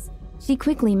expectations. She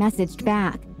quickly messaged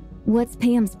back, "What's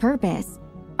Pam's purpose?"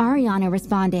 Ariana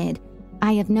responded,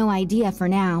 "I have no idea for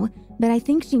now, but I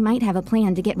think she might have a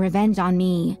plan to get revenge on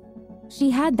me." She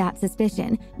had that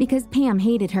suspicion because Pam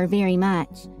hated her very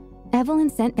much. Evelyn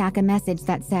sent back a message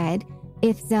that said,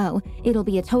 If so, it'll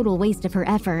be a total waste of her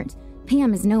effort.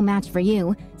 Pam is no match for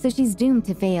you, so she's doomed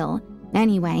to fail.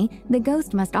 Anyway, the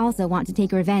ghost must also want to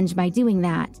take revenge by doing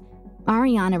that.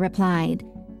 Ariana replied,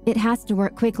 "It has to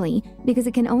work quickly because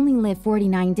it can only live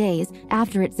 49 days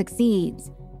after it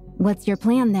succeeds." "What's your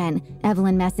plan then?"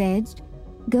 Evelyn messaged.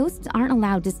 "Ghosts aren't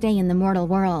allowed to stay in the mortal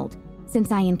world.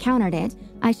 Since I encountered it,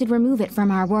 I should remove it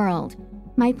from our world.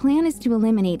 My plan is to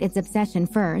eliminate its obsession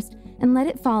first and let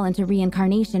it fall into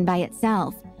reincarnation by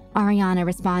itself," Ariana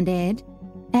responded.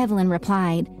 Evelyn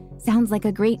replied, "Sounds like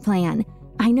a great plan.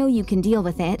 I know you can deal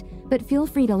with it, but feel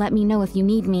free to let me know if you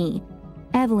need me."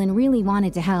 Evelyn really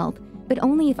wanted to help, but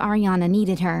only if Ariana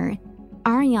needed her.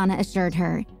 Ariana assured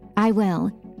her, "I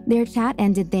will." Their chat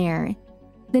ended there.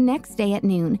 The next day at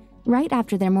noon, right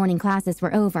after their morning classes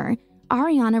were over,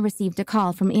 Ariana received a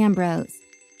call from Ambrose.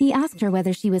 He asked her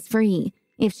whether she was free.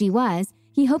 If she was,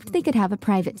 he hoped they could have a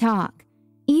private talk.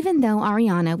 Even though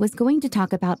Ariana was going to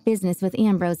talk about business with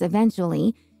Ambrose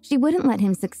eventually, she wouldn't let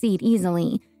him succeed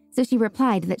easily, so she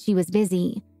replied that she was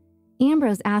busy.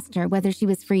 Ambrose asked her whether she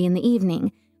was free in the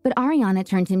evening, but Ariana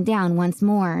turned him down once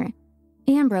more.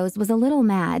 Ambrose was a little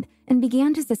mad and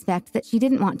began to suspect that she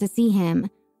didn't want to see him.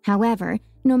 However,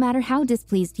 no matter how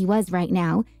displeased he was right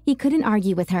now, he couldn't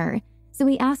argue with her, so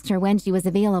he asked her when she was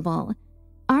available.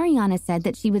 Ariana said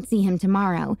that she would see him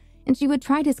tomorrow, and she would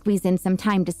try to squeeze in some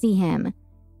time to see him.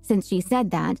 Since she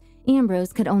said that,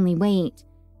 Ambrose could only wait.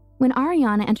 When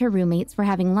Ariana and her roommates were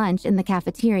having lunch in the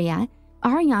cafeteria,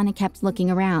 Ariana kept looking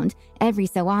around every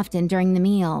so often during the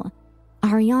meal.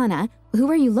 "Ariana, who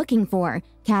are you looking for?"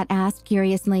 Kat asked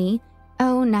curiously.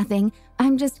 "Oh, nothing.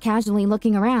 I'm just casually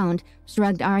looking around,"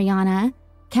 shrugged Ariana.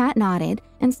 Kat nodded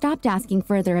and stopped asking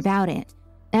further about it.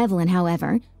 Evelyn,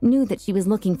 however, knew that she was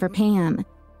looking for Pam.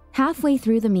 Halfway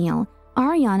through the meal,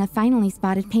 Ariana finally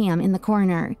spotted Pam in the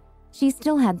corner. She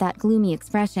still had that gloomy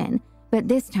expression, but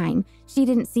this time, she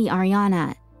didn't see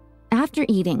Ariana. After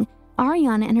eating,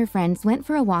 Ariana and her friends went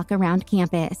for a walk around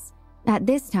campus. At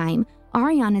this time,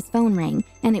 Ariana's phone rang,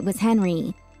 and it was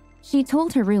Henry. She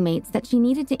told her roommates that she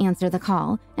needed to answer the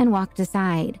call and walked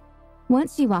aside.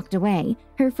 Once she walked away,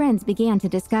 her friends began to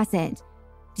discuss it.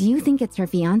 "Do you think it's her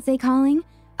fiancé calling?"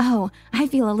 "Oh, I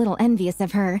feel a little envious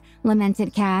of her,"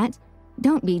 lamented Kat.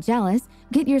 "Don't be jealous.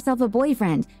 Get yourself a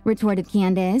boyfriend," retorted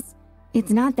Candace.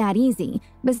 "It's not that easy.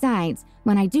 Besides,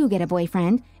 when I do get a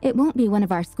boyfriend, it won't be one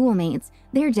of our schoolmates.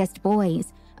 They're just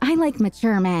boys. I like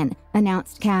mature men,"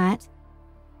 announced Kat.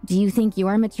 "Do you think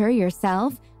you're mature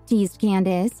yourself?" teased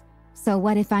Candace. "So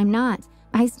what if I'm not?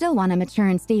 I still want a mature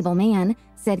and stable man,"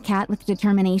 said Kat with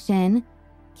determination.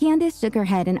 Candace shook her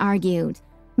head and argued.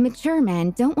 "Mature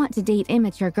men don't want to date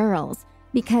immature girls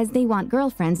because they want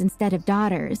girlfriends instead of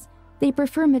daughters. They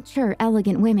prefer mature,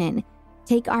 elegant women.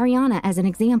 Take Ariana as an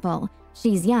example.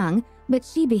 She's young, but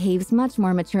she behaves much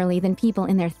more maturely than people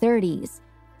in their 30s.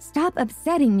 "Stop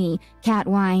upsetting me," Kat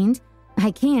whined.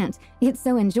 "I can't. It's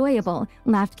so enjoyable,"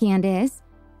 laughed Candace.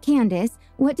 "Candace,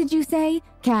 what did you say?"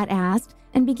 Kat asked,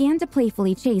 and began to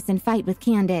playfully chase and fight with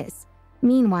Candace.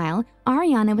 Meanwhile,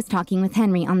 Ariana was talking with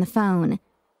Henry on the phone.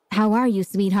 "How are you,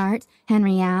 sweetheart?"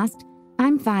 Henry asked.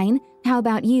 "I'm fine. How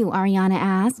about you?" Ariana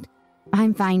asked.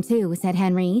 "I'm fine too," said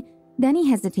Henry. Then he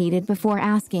hesitated before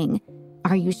asking,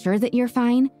 "Are you sure that you're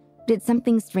fine? Did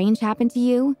something strange happen to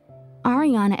you?"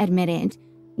 Ariana admitted,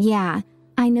 "Yeah,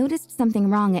 I noticed something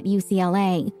wrong at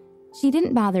UCLA." She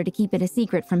didn't bother to keep it a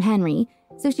secret from Henry,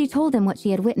 so she told him what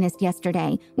she had witnessed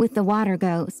yesterday with the water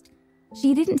ghost.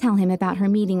 She didn't tell him about her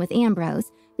meeting with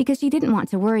Ambrose because she didn't want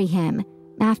to worry him.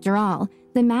 After all,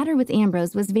 the matter with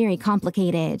Ambrose was very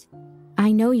complicated.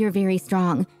 "I know you're very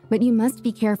strong, but you must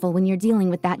be careful when you're dealing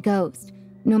with that ghost.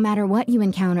 No matter what you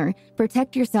encounter,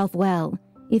 protect yourself well.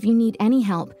 If you need any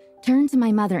help, turn to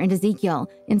my mother and Ezekiel,"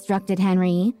 instructed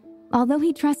Henry. Although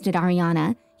he trusted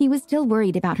Ariana, he was still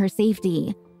worried about her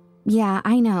safety. "Yeah,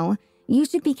 I know. You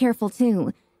should be careful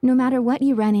too. No matter what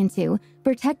you run into,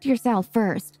 protect yourself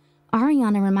first,"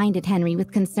 Ariana reminded Henry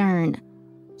with concern.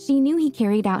 She knew he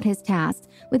carried out his tasks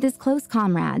with his close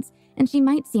comrades, and she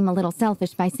might seem a little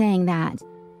selfish by saying that.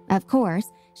 Of course,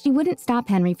 she wouldn't stop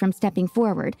Henry from stepping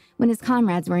forward when his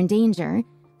comrades were in danger,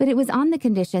 but it was on the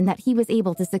condition that he was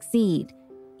able to succeed.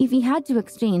 If he had to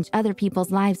exchange other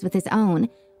people's lives with his own,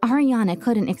 Ariana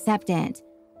couldn't accept it.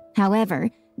 However,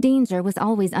 danger was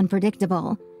always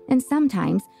unpredictable, and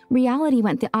sometimes reality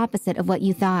went the opposite of what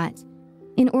you thought.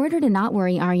 In order to not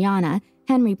worry Ariana,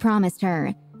 Henry promised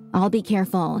her, "I'll be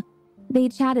careful." They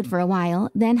chatted for a while,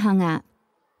 then hung up.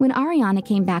 When Ariana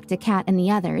came back to Kat and the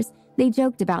others, they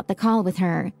joked about the call with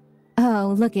her.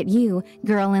 "Oh, look at you,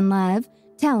 girl in love.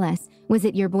 Tell us, was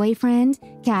it your boyfriend?"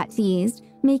 Kat teased,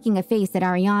 making a face at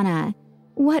Ariana.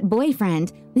 What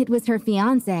boyfriend? It was her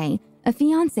fiancé. A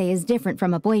fiancé is different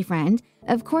from a boyfriend.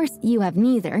 Of course, you have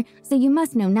neither, so you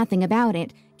must know nothing about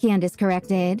it, Candace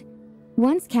corrected.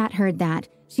 Once Kat heard that,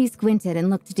 she squinted and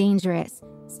looked dangerous.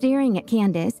 Staring at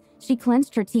Candace, she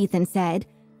clenched her teeth and said,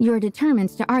 "You're determined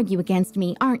to argue against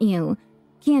me, aren't you?"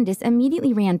 Candace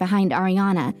immediately ran behind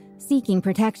Ariana, seeking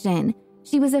protection.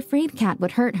 She was afraid Kat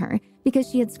would hurt her because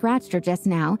she had scratched her just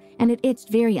now and it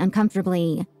itched very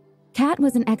uncomfortably. Kat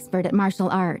was an expert at martial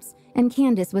arts, and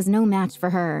Candace was no match for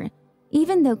her.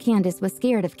 Even though Candace was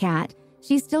scared of Kat,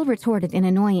 she still retorted in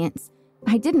annoyance.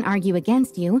 "I didn't argue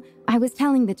against you. I was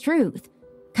telling the truth."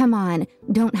 "Come on,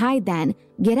 don't hide then.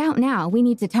 Get out now, we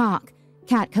need to talk,"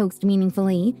 Kat coaxed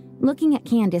meaningfully, looking at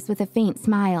Candace with a faint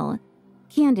smile.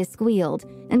 Candace squealed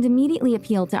and immediately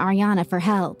appealed to Ariana for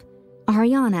help.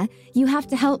 "Ariana, you have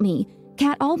to help me.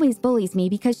 Kat always bullies me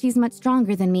because she's much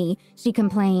stronger than me," she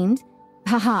complained.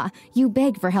 "Haha, you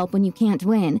beg for help when you can't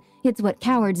win. It's what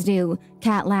cowards do,"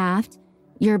 Kat laughed.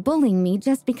 "You're bullying me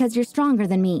just because you're stronger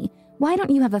than me. Why don't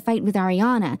you have a fight with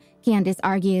Ariana?" Candace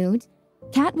argued.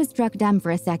 Kat was struck dumb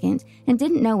for a second and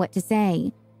didn't know what to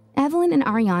say. Evelyn and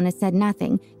Ariana said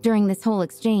nothing during this whole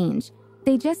exchange.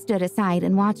 They just stood aside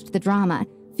and watched the drama,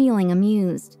 feeling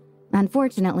amused.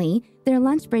 Unfortunately, their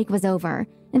lunch break was over,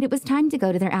 and it was time to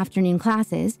go to their afternoon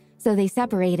classes, so they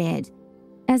separated.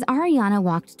 As Ariana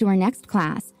walked to her next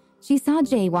class, she saw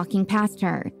Jay walking past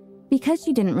her. Because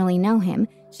she didn't really know him,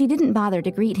 she didn't bother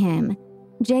to greet him.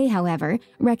 Jay, however,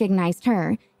 recognized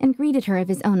her and greeted her of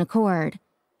his own accord.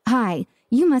 "Hi,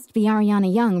 you must be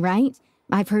Ariana Young, right?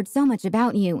 I've heard so much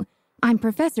about you. I'm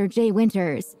Professor Jay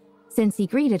Winters." Since he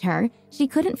greeted her, she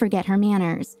couldn't forget her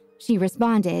manners. She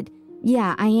responded,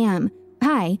 "Yeah, I am.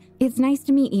 Hi, it's nice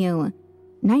to meet you."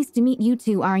 "Nice to meet you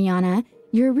too, Ariana.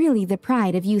 You're really the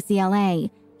pride of UCLA.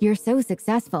 You're so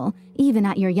successful, even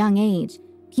at your young age.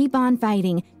 Keep on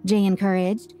fighting," Jay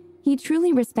encouraged. He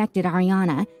truly respected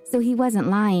Ariana, so he wasn't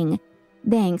lying.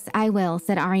 "Thanks, I will,"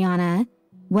 said Ariana.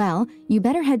 "Well, you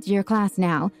better head to your class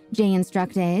now," Jay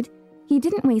instructed. He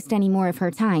didn't waste any more of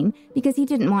her time because he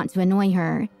didn't want to annoy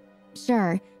her.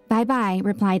 "Sure, bye-bye,"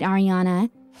 replied Ariana.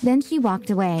 Then she walked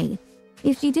away.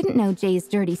 If she didn't know Jay's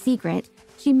dirty secret,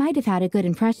 she might have had a good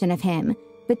impression of him,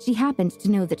 but she happened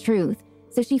to know the truth,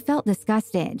 so she felt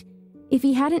disgusted. If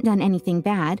he hadn't done anything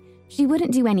bad, she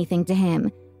wouldn't do anything to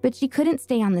him, but she couldn't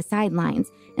stay on the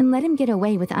sidelines and let him get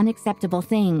away with unacceptable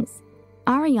things.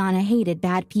 Ariana hated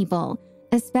bad people,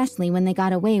 especially when they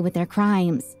got away with their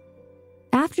crimes.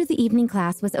 After the evening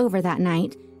class was over that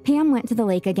night, Pam went to the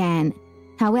lake again.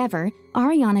 However,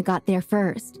 Ariana got there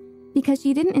first. Because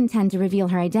she didn't intend to reveal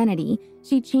her identity,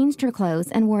 she changed her clothes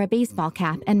and wore a baseball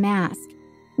cap and mask.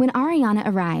 When Ariana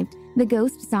arrived, the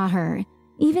ghost saw her.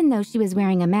 Even though she was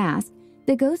wearing a mask,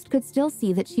 the ghost could still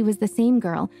see that she was the same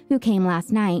girl who came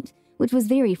last night, which was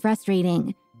very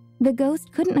frustrating. The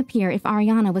ghost couldn't appear if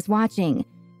Ariana was watching.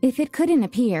 If it couldn't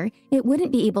appear, it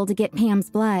wouldn't be able to get Pam's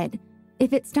blood.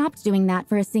 If it stopped doing that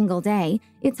for a single day,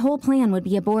 its whole plan would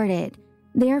be aborted.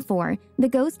 Therefore, the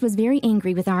ghost was very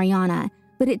angry with Ariana,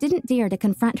 but it didn't dare to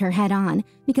confront her head-on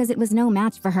because it was no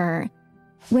match for her.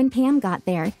 When Pam got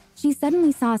there, she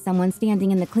suddenly saw someone standing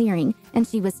in the clearing, and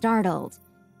she was startled.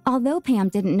 Although Pam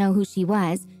didn't know who she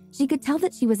was, she could tell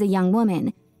that she was a young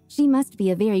woman. She must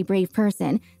be a very brave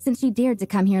person since she dared to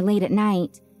come here late at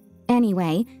night.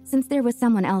 Anyway, since there was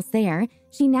someone else there,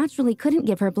 she naturally couldn't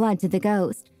give her blood to the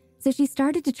ghost, so she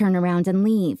started to turn around and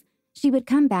leave. She would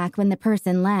come back when the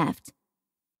person left.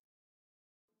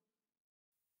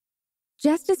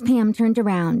 Just as Pam turned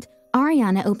around,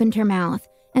 Ariana opened her mouth,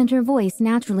 and her voice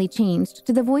naturally changed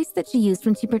to the voice that she used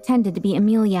when she pretended to be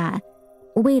Emelia.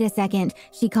 "Wait a second,"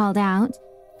 she called out.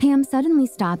 Pam suddenly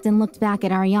stopped and looked back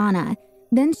at Ariana.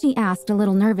 Then she asked a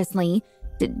little nervously,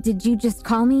 Did you just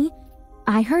call me?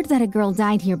 I heard that a girl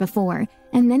died here before,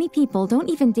 and many people don't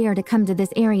even dare to come to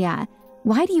this area.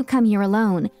 Why do you come here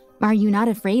alone? Are you not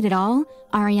afraid at all?"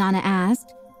 Ariana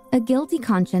asked. A guilty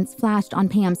conscience flashed on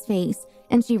Pam's face,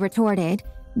 and she retorted,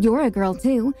 "You're a girl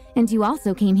too, and you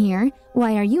also came here.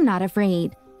 Why are you not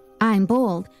afraid?" "I'm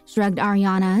bold," shrugged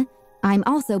Ariana. "I'm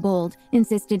also bold,"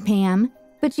 insisted Pam,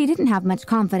 but she didn't have much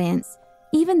confidence.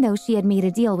 Even though she had made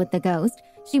a deal with the ghost,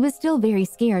 she was still very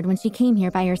scared when she came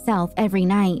here by herself every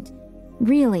night.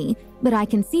 "Really? But I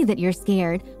can see that you're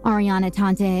scared," Ariana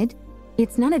taunted.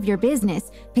 "It's none of your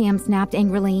business," Pam snapped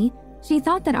angrily. She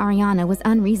thought that Ariana was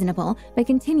unreasonable by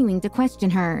continuing to question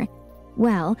her.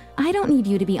 "Well, I don't need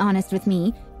you to be honest with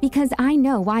me, because I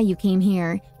know why you came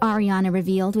here," Ariana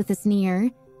revealed with a sneer.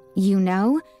 "You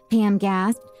know?" Pam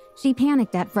gasped. She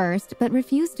panicked at first, but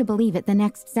refused to believe it the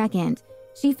next second.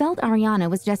 She felt Ariana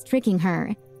was just tricking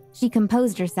her. She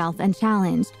composed herself and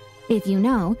challenged, "If you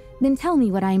know, then tell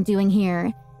me what I am doing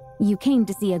here." "You came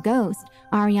to see a ghost,"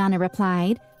 Ariana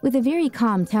replied, with a very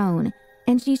calm tone,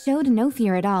 and she showed no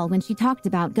fear at all when she talked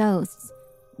about ghosts.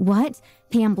 "What?"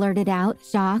 Pam blurted out,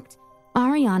 shocked.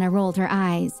 Ariana rolled her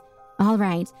eyes. "All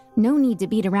right, no need to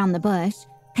beat around the bush.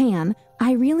 Pam,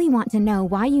 I really want to know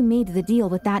why you made the deal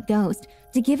with that ghost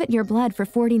to give it your blood for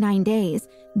 49 days,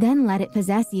 then let it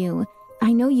possess you.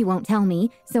 I know you won't tell me,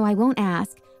 so I won't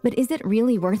ask, but is it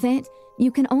really worth it?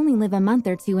 You can only live a month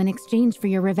or two in exchange for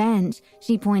your revenge,"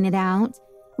 she pointed out.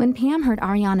 When Pam heard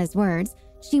Ariana's words,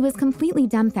 she was completely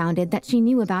dumbfounded that she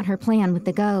knew about her plan with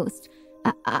the ghost.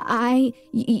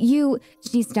 You,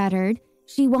 she stuttered.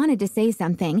 She wanted to say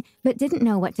something, but didn't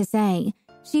know what to say.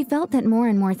 She felt that more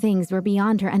and more things were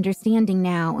beyond her understanding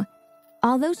now.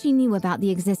 Although she knew about the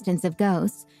existence of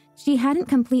ghosts, she hadn't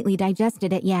completely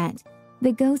digested it yet.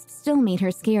 The ghost still made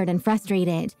her scared and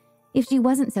frustrated. If she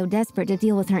wasn't so desperate to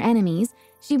deal with her enemies,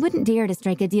 she wouldn't dare to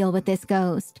strike a deal with this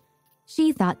ghost.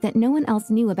 She thought that no one else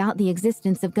knew about the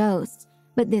existence of ghosts,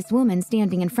 but this woman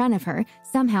standing in front of her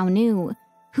somehow knew.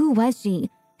 Who was she?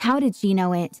 How did she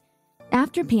know it?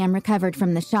 After Pam recovered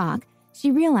from the shock,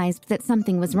 she realized that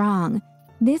something was wrong.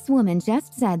 This woman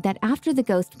just said that after the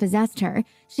ghost possessed her,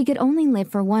 she could only live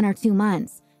for 1 or 2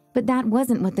 months, but that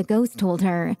wasn't what the ghost told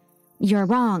her. "You're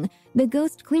wrong. The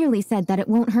ghost clearly said that it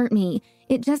won't hurt me.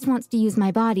 It just wants to use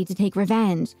my body to take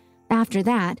revenge. After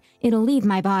that, it'll leave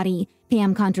my body,"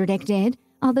 Pam contradicted,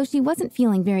 although she wasn't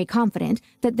feeling very confident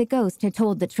that the ghost had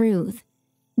told the truth.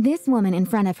 This woman in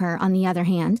front of her, on the other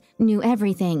hand, knew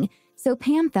everything, so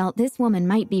Pam felt this woman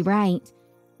might be right.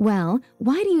 "Well,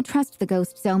 why do you trust the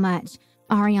ghost so much?"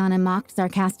 Ariana mocked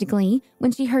sarcastically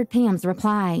when she heard Pam's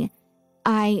reply.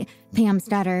 Pam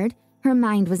stuttered. Her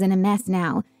mind was in a mess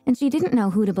now, and she didn't know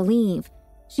who to believe.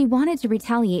 She wanted to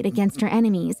retaliate against her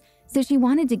enemies, so she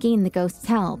wanted to gain the ghost's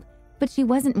help, but she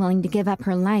wasn't willing to give up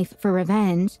her life for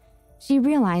revenge. She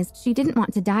realized she didn't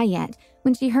want to die yet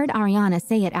when she heard Ariana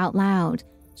say it out loud.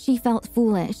 She felt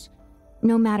foolish.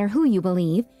 "No matter who you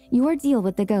believe, your deal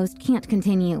with the ghost can't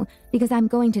continue because I'm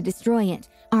going to destroy it,"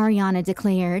 Ariana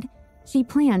declared. She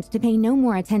planned to pay no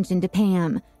more attention to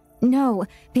Pam. "No,"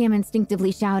 Pam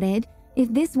instinctively shouted.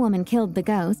 "If this woman killed the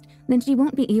ghost, then she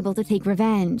won't be able to take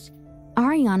revenge."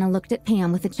 Ariana looked at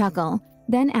Pam with a chuckle,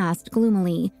 then asked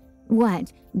gloomily,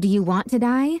 "What, do you want to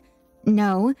die?"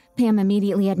 "No," Pam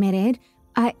immediately admitted.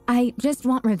 I just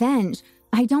want revenge.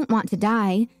 I don't want to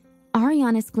die."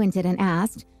 Ariana squinted and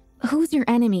asked, "Who's your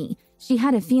enemy?" She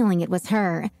had a feeling it was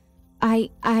her.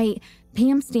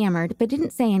 Pam stammered but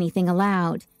didn't say anything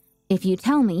aloud. "If you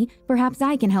tell me, perhaps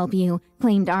I can help you,"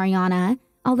 claimed Ariana,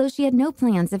 although she had no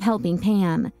plans of helping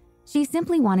Pam. She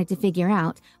simply wanted to figure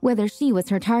out whether she was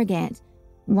her target.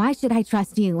 "Why should I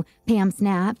trust you?" Pam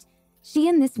snapped. She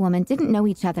and this woman didn't know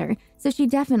each other, so she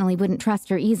definitely wouldn't trust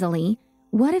her easily.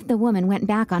 What if the woman went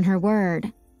back on her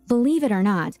word? "Believe it or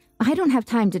not, I don't have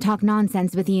time to talk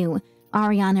nonsense with you,"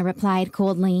 Ariana replied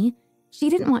coldly. She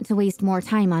didn't want to waste more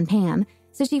time on Pam,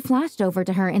 so she flashed over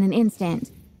to her in an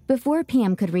instant. Before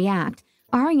Pam could react,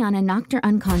 Ariana knocked her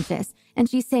unconscious and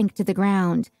she sank to the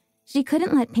ground. She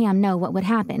couldn't let Pam know what would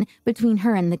happen between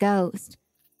her and the ghost.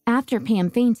 After Pam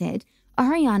fainted,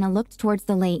 Ariana looked towards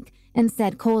the lake and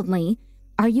said coldly,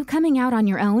 "Are you coming out on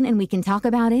your own and we can talk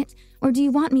about it, or do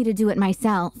you want me to do it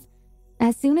myself?"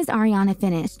 As soon as Ariana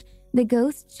finished, the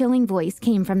ghost's chilling voice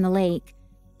came from the lake.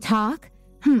 "Talk?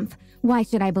 Humph, why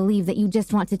should I believe that you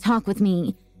just want to talk with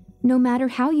me? No matter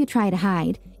how you try to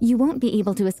hide, you won't be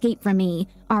able to escape from me,"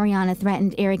 Ariana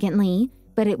threatened arrogantly,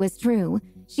 but it was true.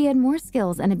 She had more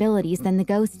skills and abilities than the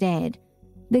ghost did.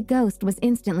 The ghost was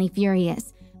instantly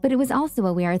furious, but it was also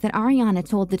aware that Ariana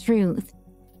told the truth.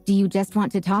 "Do you just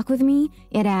want to talk with me?"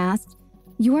 it asked.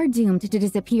 "You're doomed to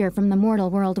disappear from the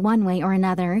mortal world one way or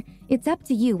another. It's up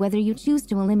to you whether you choose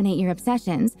to eliminate your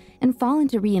obsessions and fall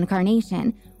into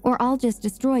reincarnation, or I'll just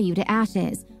destroy you to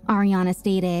ashes," Ariana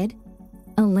stated.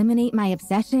 "Eliminate my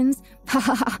obsessions? Ha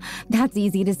ha ha, that's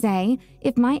easy to say.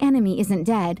 If my enemy isn't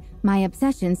dead, my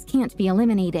obsessions can't be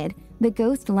eliminated," the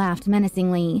ghost laughed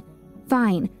menacingly.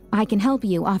 "Fine, I can help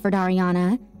you," offered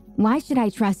Ariana. "Why should I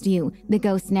trust you?" the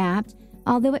ghost snapped,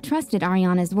 although it trusted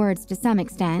Ariana's words to some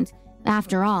extent.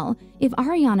 After all, if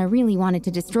Ariana really wanted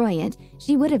to destroy it,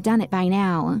 she would have done it by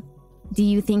now. "Do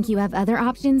you think you have other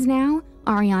options now?"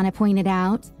 Ariana pointed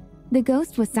out. The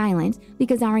ghost was silent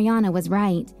because Ariana was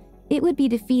right. It would be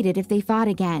defeated if they fought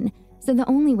again, so the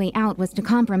only way out was to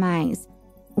compromise.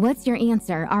 "What's your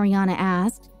answer?" Ariana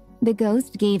asked. The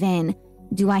ghost gave in.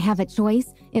 "Do I have a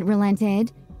choice?" it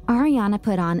relented. Ariana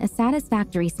put on a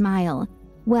satisfactory smile.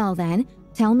 "Well then,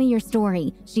 tell me your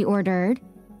story," she ordered.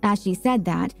 As she said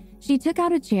that, she took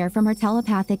out a chair from her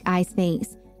telepathic eye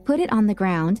space, put it on the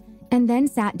ground, and then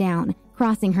sat down,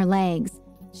 crossing her legs.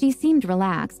 She seemed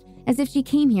relaxed, as if she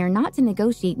came here not to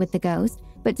negotiate with the ghost,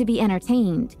 but to be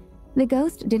entertained. The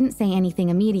ghost didn't say anything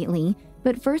immediately,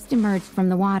 but first emerged from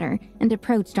the water and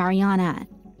approached Ariana.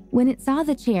 When it saw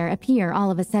the chair appear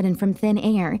all of a sudden from thin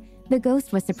air, the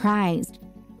ghost was surprised.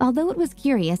 Although it was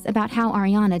curious about how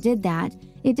Ariana did that,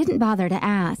 it didn't bother to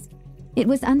ask. It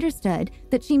was understood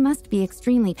that she must be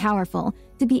extremely powerful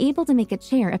to be able to make a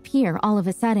chair appear all of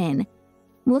a sudden.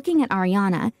 Looking at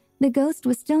Ariana, the ghost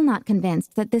was still not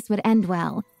convinced that this would end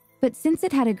well, but since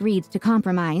it had agreed to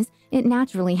compromise, it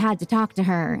naturally had to talk to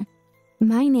her.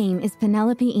 My name is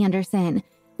Penelope Anderson,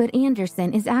 but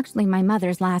Anderson is actually my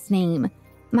mother's last name.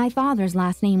 My father's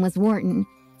last name was Wharton,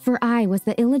 for I was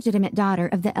the illegitimate daughter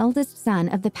of the eldest son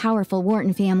of the powerful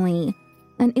Wharton family.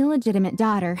 An illegitimate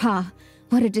daughter,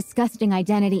 what a disgusting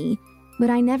identity. But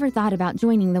I never thought about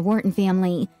joining the Wharton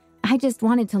family. I just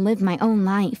wanted to live my own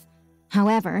life.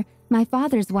 However, my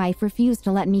father's wife refused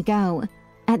to let me go.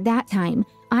 At that time,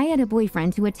 I had a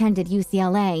boyfriend who attended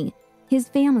UCLA. His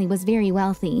family was very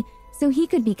wealthy, so he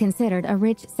could be considered a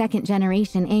rich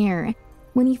second-generation heir.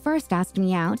 When he first asked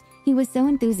me out, he was so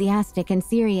enthusiastic and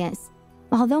serious.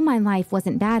 Although my life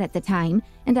wasn't bad at the time,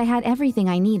 and I had everything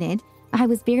I needed, I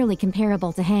was barely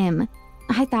comparable to him.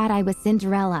 I thought I was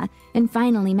Cinderella and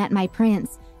finally met my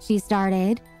prince, she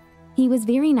started. He was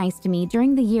very nice to me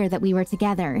during the year that we were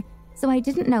together, so I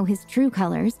didn't know his true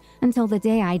colors until the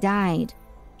day I died.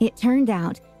 It turned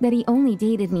out that he only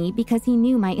dated me because he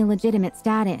knew my illegitimate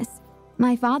status.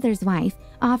 My father's wife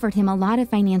offered him a lot of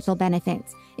financial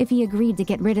benefits if he agreed to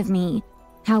get rid of me.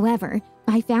 However,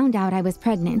 I found out I was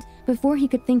pregnant before he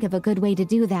could think of a good way to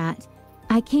do that.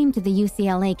 I came to the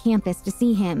UCLA campus to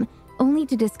see him, only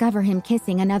to discover him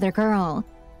kissing another girl.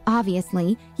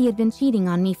 Obviously, he had been cheating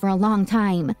on me for a long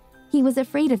time. He was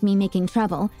afraid of me making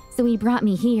trouble, so he brought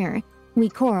me here. We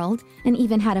quarreled and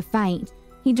even had a fight.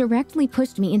 He directly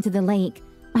pushed me into the lake.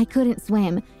 I couldn't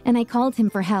swim, and I called him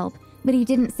for help, but he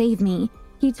didn't save me.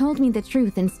 He told me the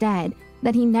truth instead,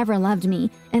 that he never loved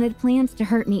me and had planned to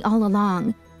hurt me all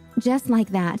along. Just like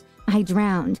that, I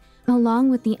drowned, along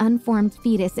with the unformed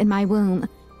fetus in my womb.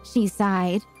 She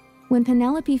sighed. When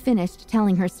Penelope finished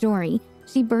telling her story,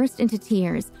 she burst into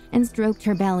tears and stroked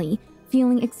her belly,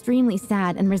 feeling extremely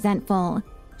sad and resentful.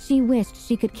 She wished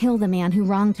she could kill the man who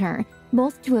wronged her,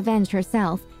 both to avenge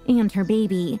herself and her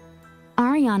baby.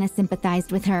 Ariana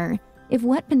sympathized with her. If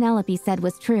what Penelope said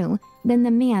was true, then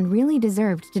the man really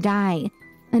deserved to die.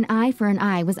 An eye for an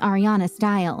eye was Ariana's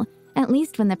style, at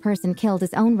least when the person killed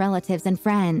his own relatives and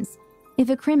friends. If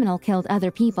a criminal killed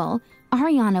other people,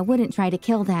 Ariana wouldn't try to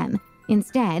kill them.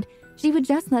 Instead, she would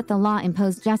just let the law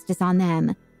impose justice on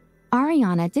them.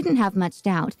 Ariana didn't have much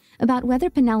doubt about whether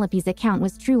Penelope's account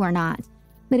was true or not,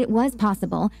 but it was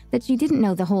possible that she didn't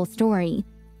know the whole story,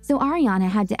 so Ariana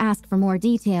had to ask for more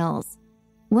details.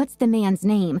 "What's the man's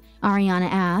name?" Ariana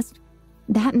asked.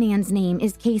 "That man's name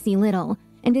is Casey Little,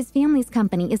 and his family's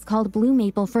company is called Blue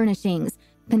Maple Furnishings,"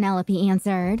 Penelope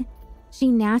answered. She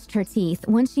gnashed her teeth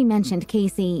once she mentioned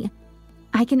Casey.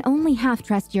 "I can only half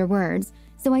trust your words,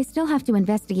 so I still have to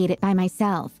investigate it by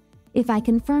myself. If I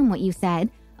confirm what you said,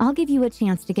 I'll give you a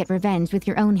chance to get revenge with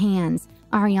your own hands,"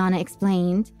 Ariana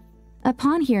explained.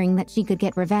 Upon hearing that she could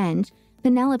get revenge,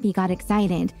 Penelope got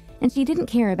excited, and she didn't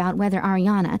care about whether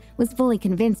Ariana was fully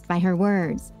convinced by her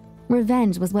words.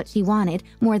 Revenge was what she wanted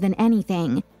more than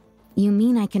anything. "You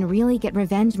mean I can really get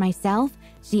revenge myself?"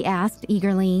 she asked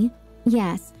eagerly.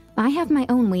 "Yes, I have my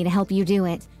own way to help you do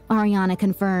it," Ariana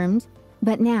confirmed.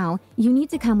 "But now, you need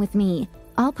to come with me.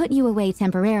 I'll put you away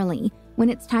temporarily. When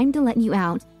it's time to let you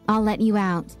out, I'll let you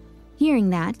out." Hearing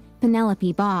that,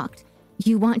 Penelope balked.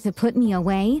 "You want to put me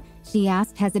away?" she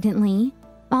asked hesitantly.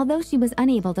 Although she was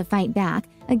unable to fight back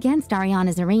against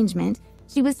Ariana's arrangement,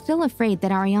 she was still afraid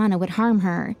that Ariana would harm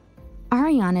her.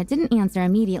 Ariana didn't answer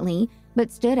immediately,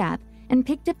 but stood up and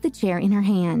picked up the chair in her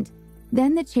hand.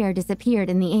 Then the chair disappeared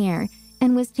in the air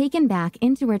and was taken back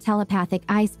into her telepathic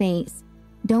eye space.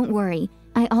 "Don't worry,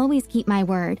 I always keep my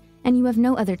word, and you have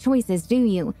no other choices, do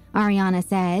you?" Ariana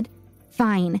said.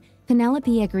 "Fine,"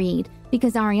 Penelope agreed,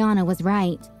 because Ariana was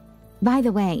right. "By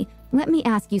the way, let me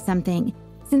ask you something.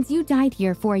 Since you died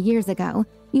here 4 years ago,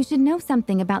 you should know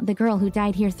something about the girl who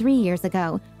died here 3 years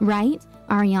ago, right?"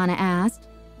 Ariana asked.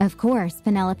 "Of course,"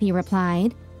 Penelope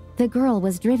replied. "The girl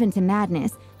was driven to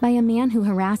madness by a man who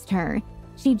harassed her.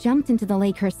 She jumped into the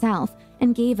lake herself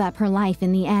and gave up her life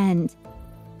in the end."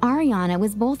 Ariana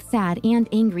was both sad and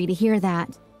angry to hear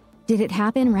that. "Did it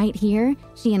happen right here?"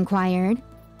 she inquired.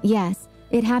 "Yes,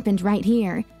 it happened right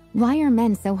here. Why are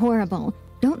men so horrible?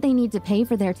 Don't they need to pay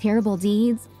for their terrible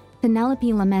deeds?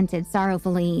 Penelope lamented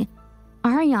sorrowfully.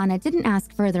 Ariana didn't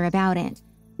ask further about it.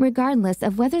 Regardless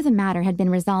of whether the matter had been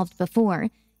resolved before,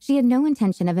 she had no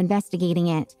intention of investigating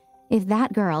it. If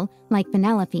that girl, like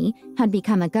Penelope, had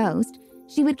become a ghost,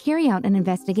 she would carry out an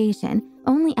investigation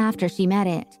only after she met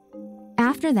it.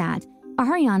 After that,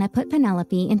 Ariana put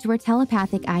Penelope into her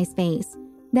telepathic eye space.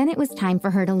 Then it was time for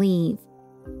her to leave.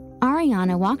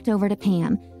 Ariana walked over to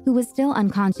Pam, who was still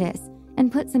unconscious,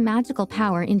 and put some magical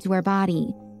power into her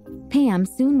body. Pam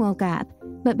soon woke up,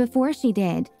 but before she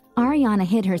did, Ariana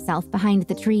hid herself behind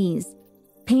the trees.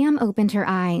 Pam opened her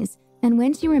eyes, and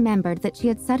when she remembered that she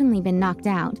had suddenly been knocked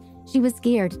out, she was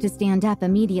scared to stand up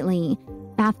immediately.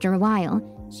 After a while,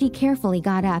 she carefully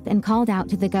got up and called out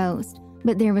to the ghost,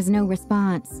 but there was no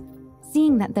response.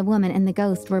 Seeing that the woman and the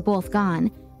ghost were both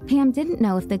gone, Pam didn't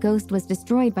know if the ghost was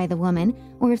destroyed by the woman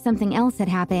or if something else had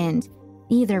happened.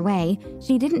 Either way,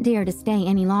 she didn't dare to stay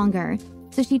any longer,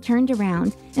 so she turned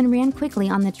around and ran quickly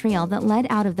on the trail that led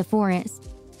out of the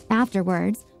forest.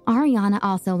 Afterwards, Ariana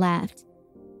also left.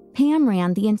 Pam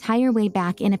ran the entire way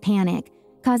back in a panic,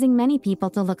 causing many people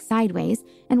to look sideways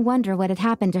and wonder what had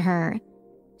happened to her.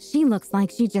 "She looks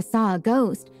like she just saw a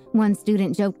ghost," one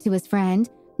student joked to his friend,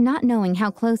 not knowing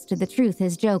how close to the truth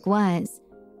his joke was.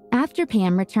 After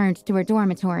Pam returned to her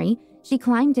dormitory, she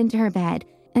climbed into her bed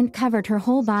and covered her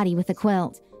whole body with a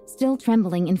quilt, still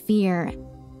trembling in fear.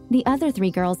 The other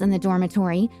 3 girls in the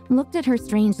dormitory looked at her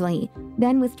strangely,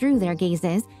 then withdrew their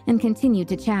gazes and continued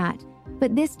to chat,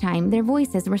 but this time their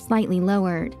voices were slightly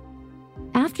lowered.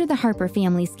 After the Harper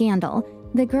family scandal,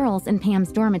 the girls in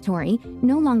Pam's dormitory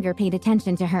no longer paid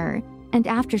attention to her, and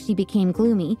after she became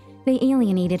gloomy, they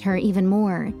alienated her even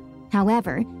more.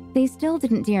 However, they still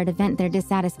didn't dare to vent their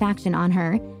dissatisfaction on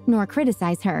her, nor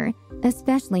criticize her,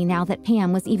 especially now that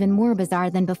Pam was even more bizarre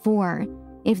than before.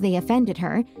 If they offended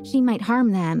her, she might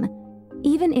harm them.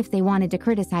 Even if they wanted to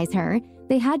criticize her,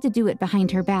 they had to do it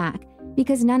behind her back,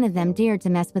 because none of them dared to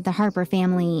mess with the Harper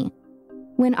family.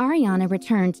 When Ariana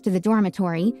returned to the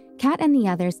dormitory, Kat and the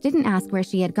others didn't ask where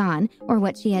she had gone or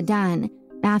what she had done.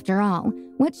 After all,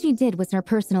 what she did was her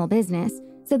personal business,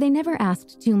 so they never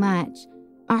asked too much.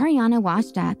 Ariana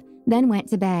washed up, then went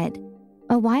to bed.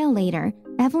 A while later,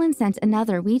 Evelyn sent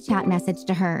another WeChat message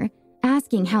to her,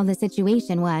 asking how the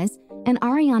situation was, and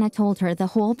Ariana told her the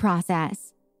whole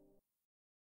process.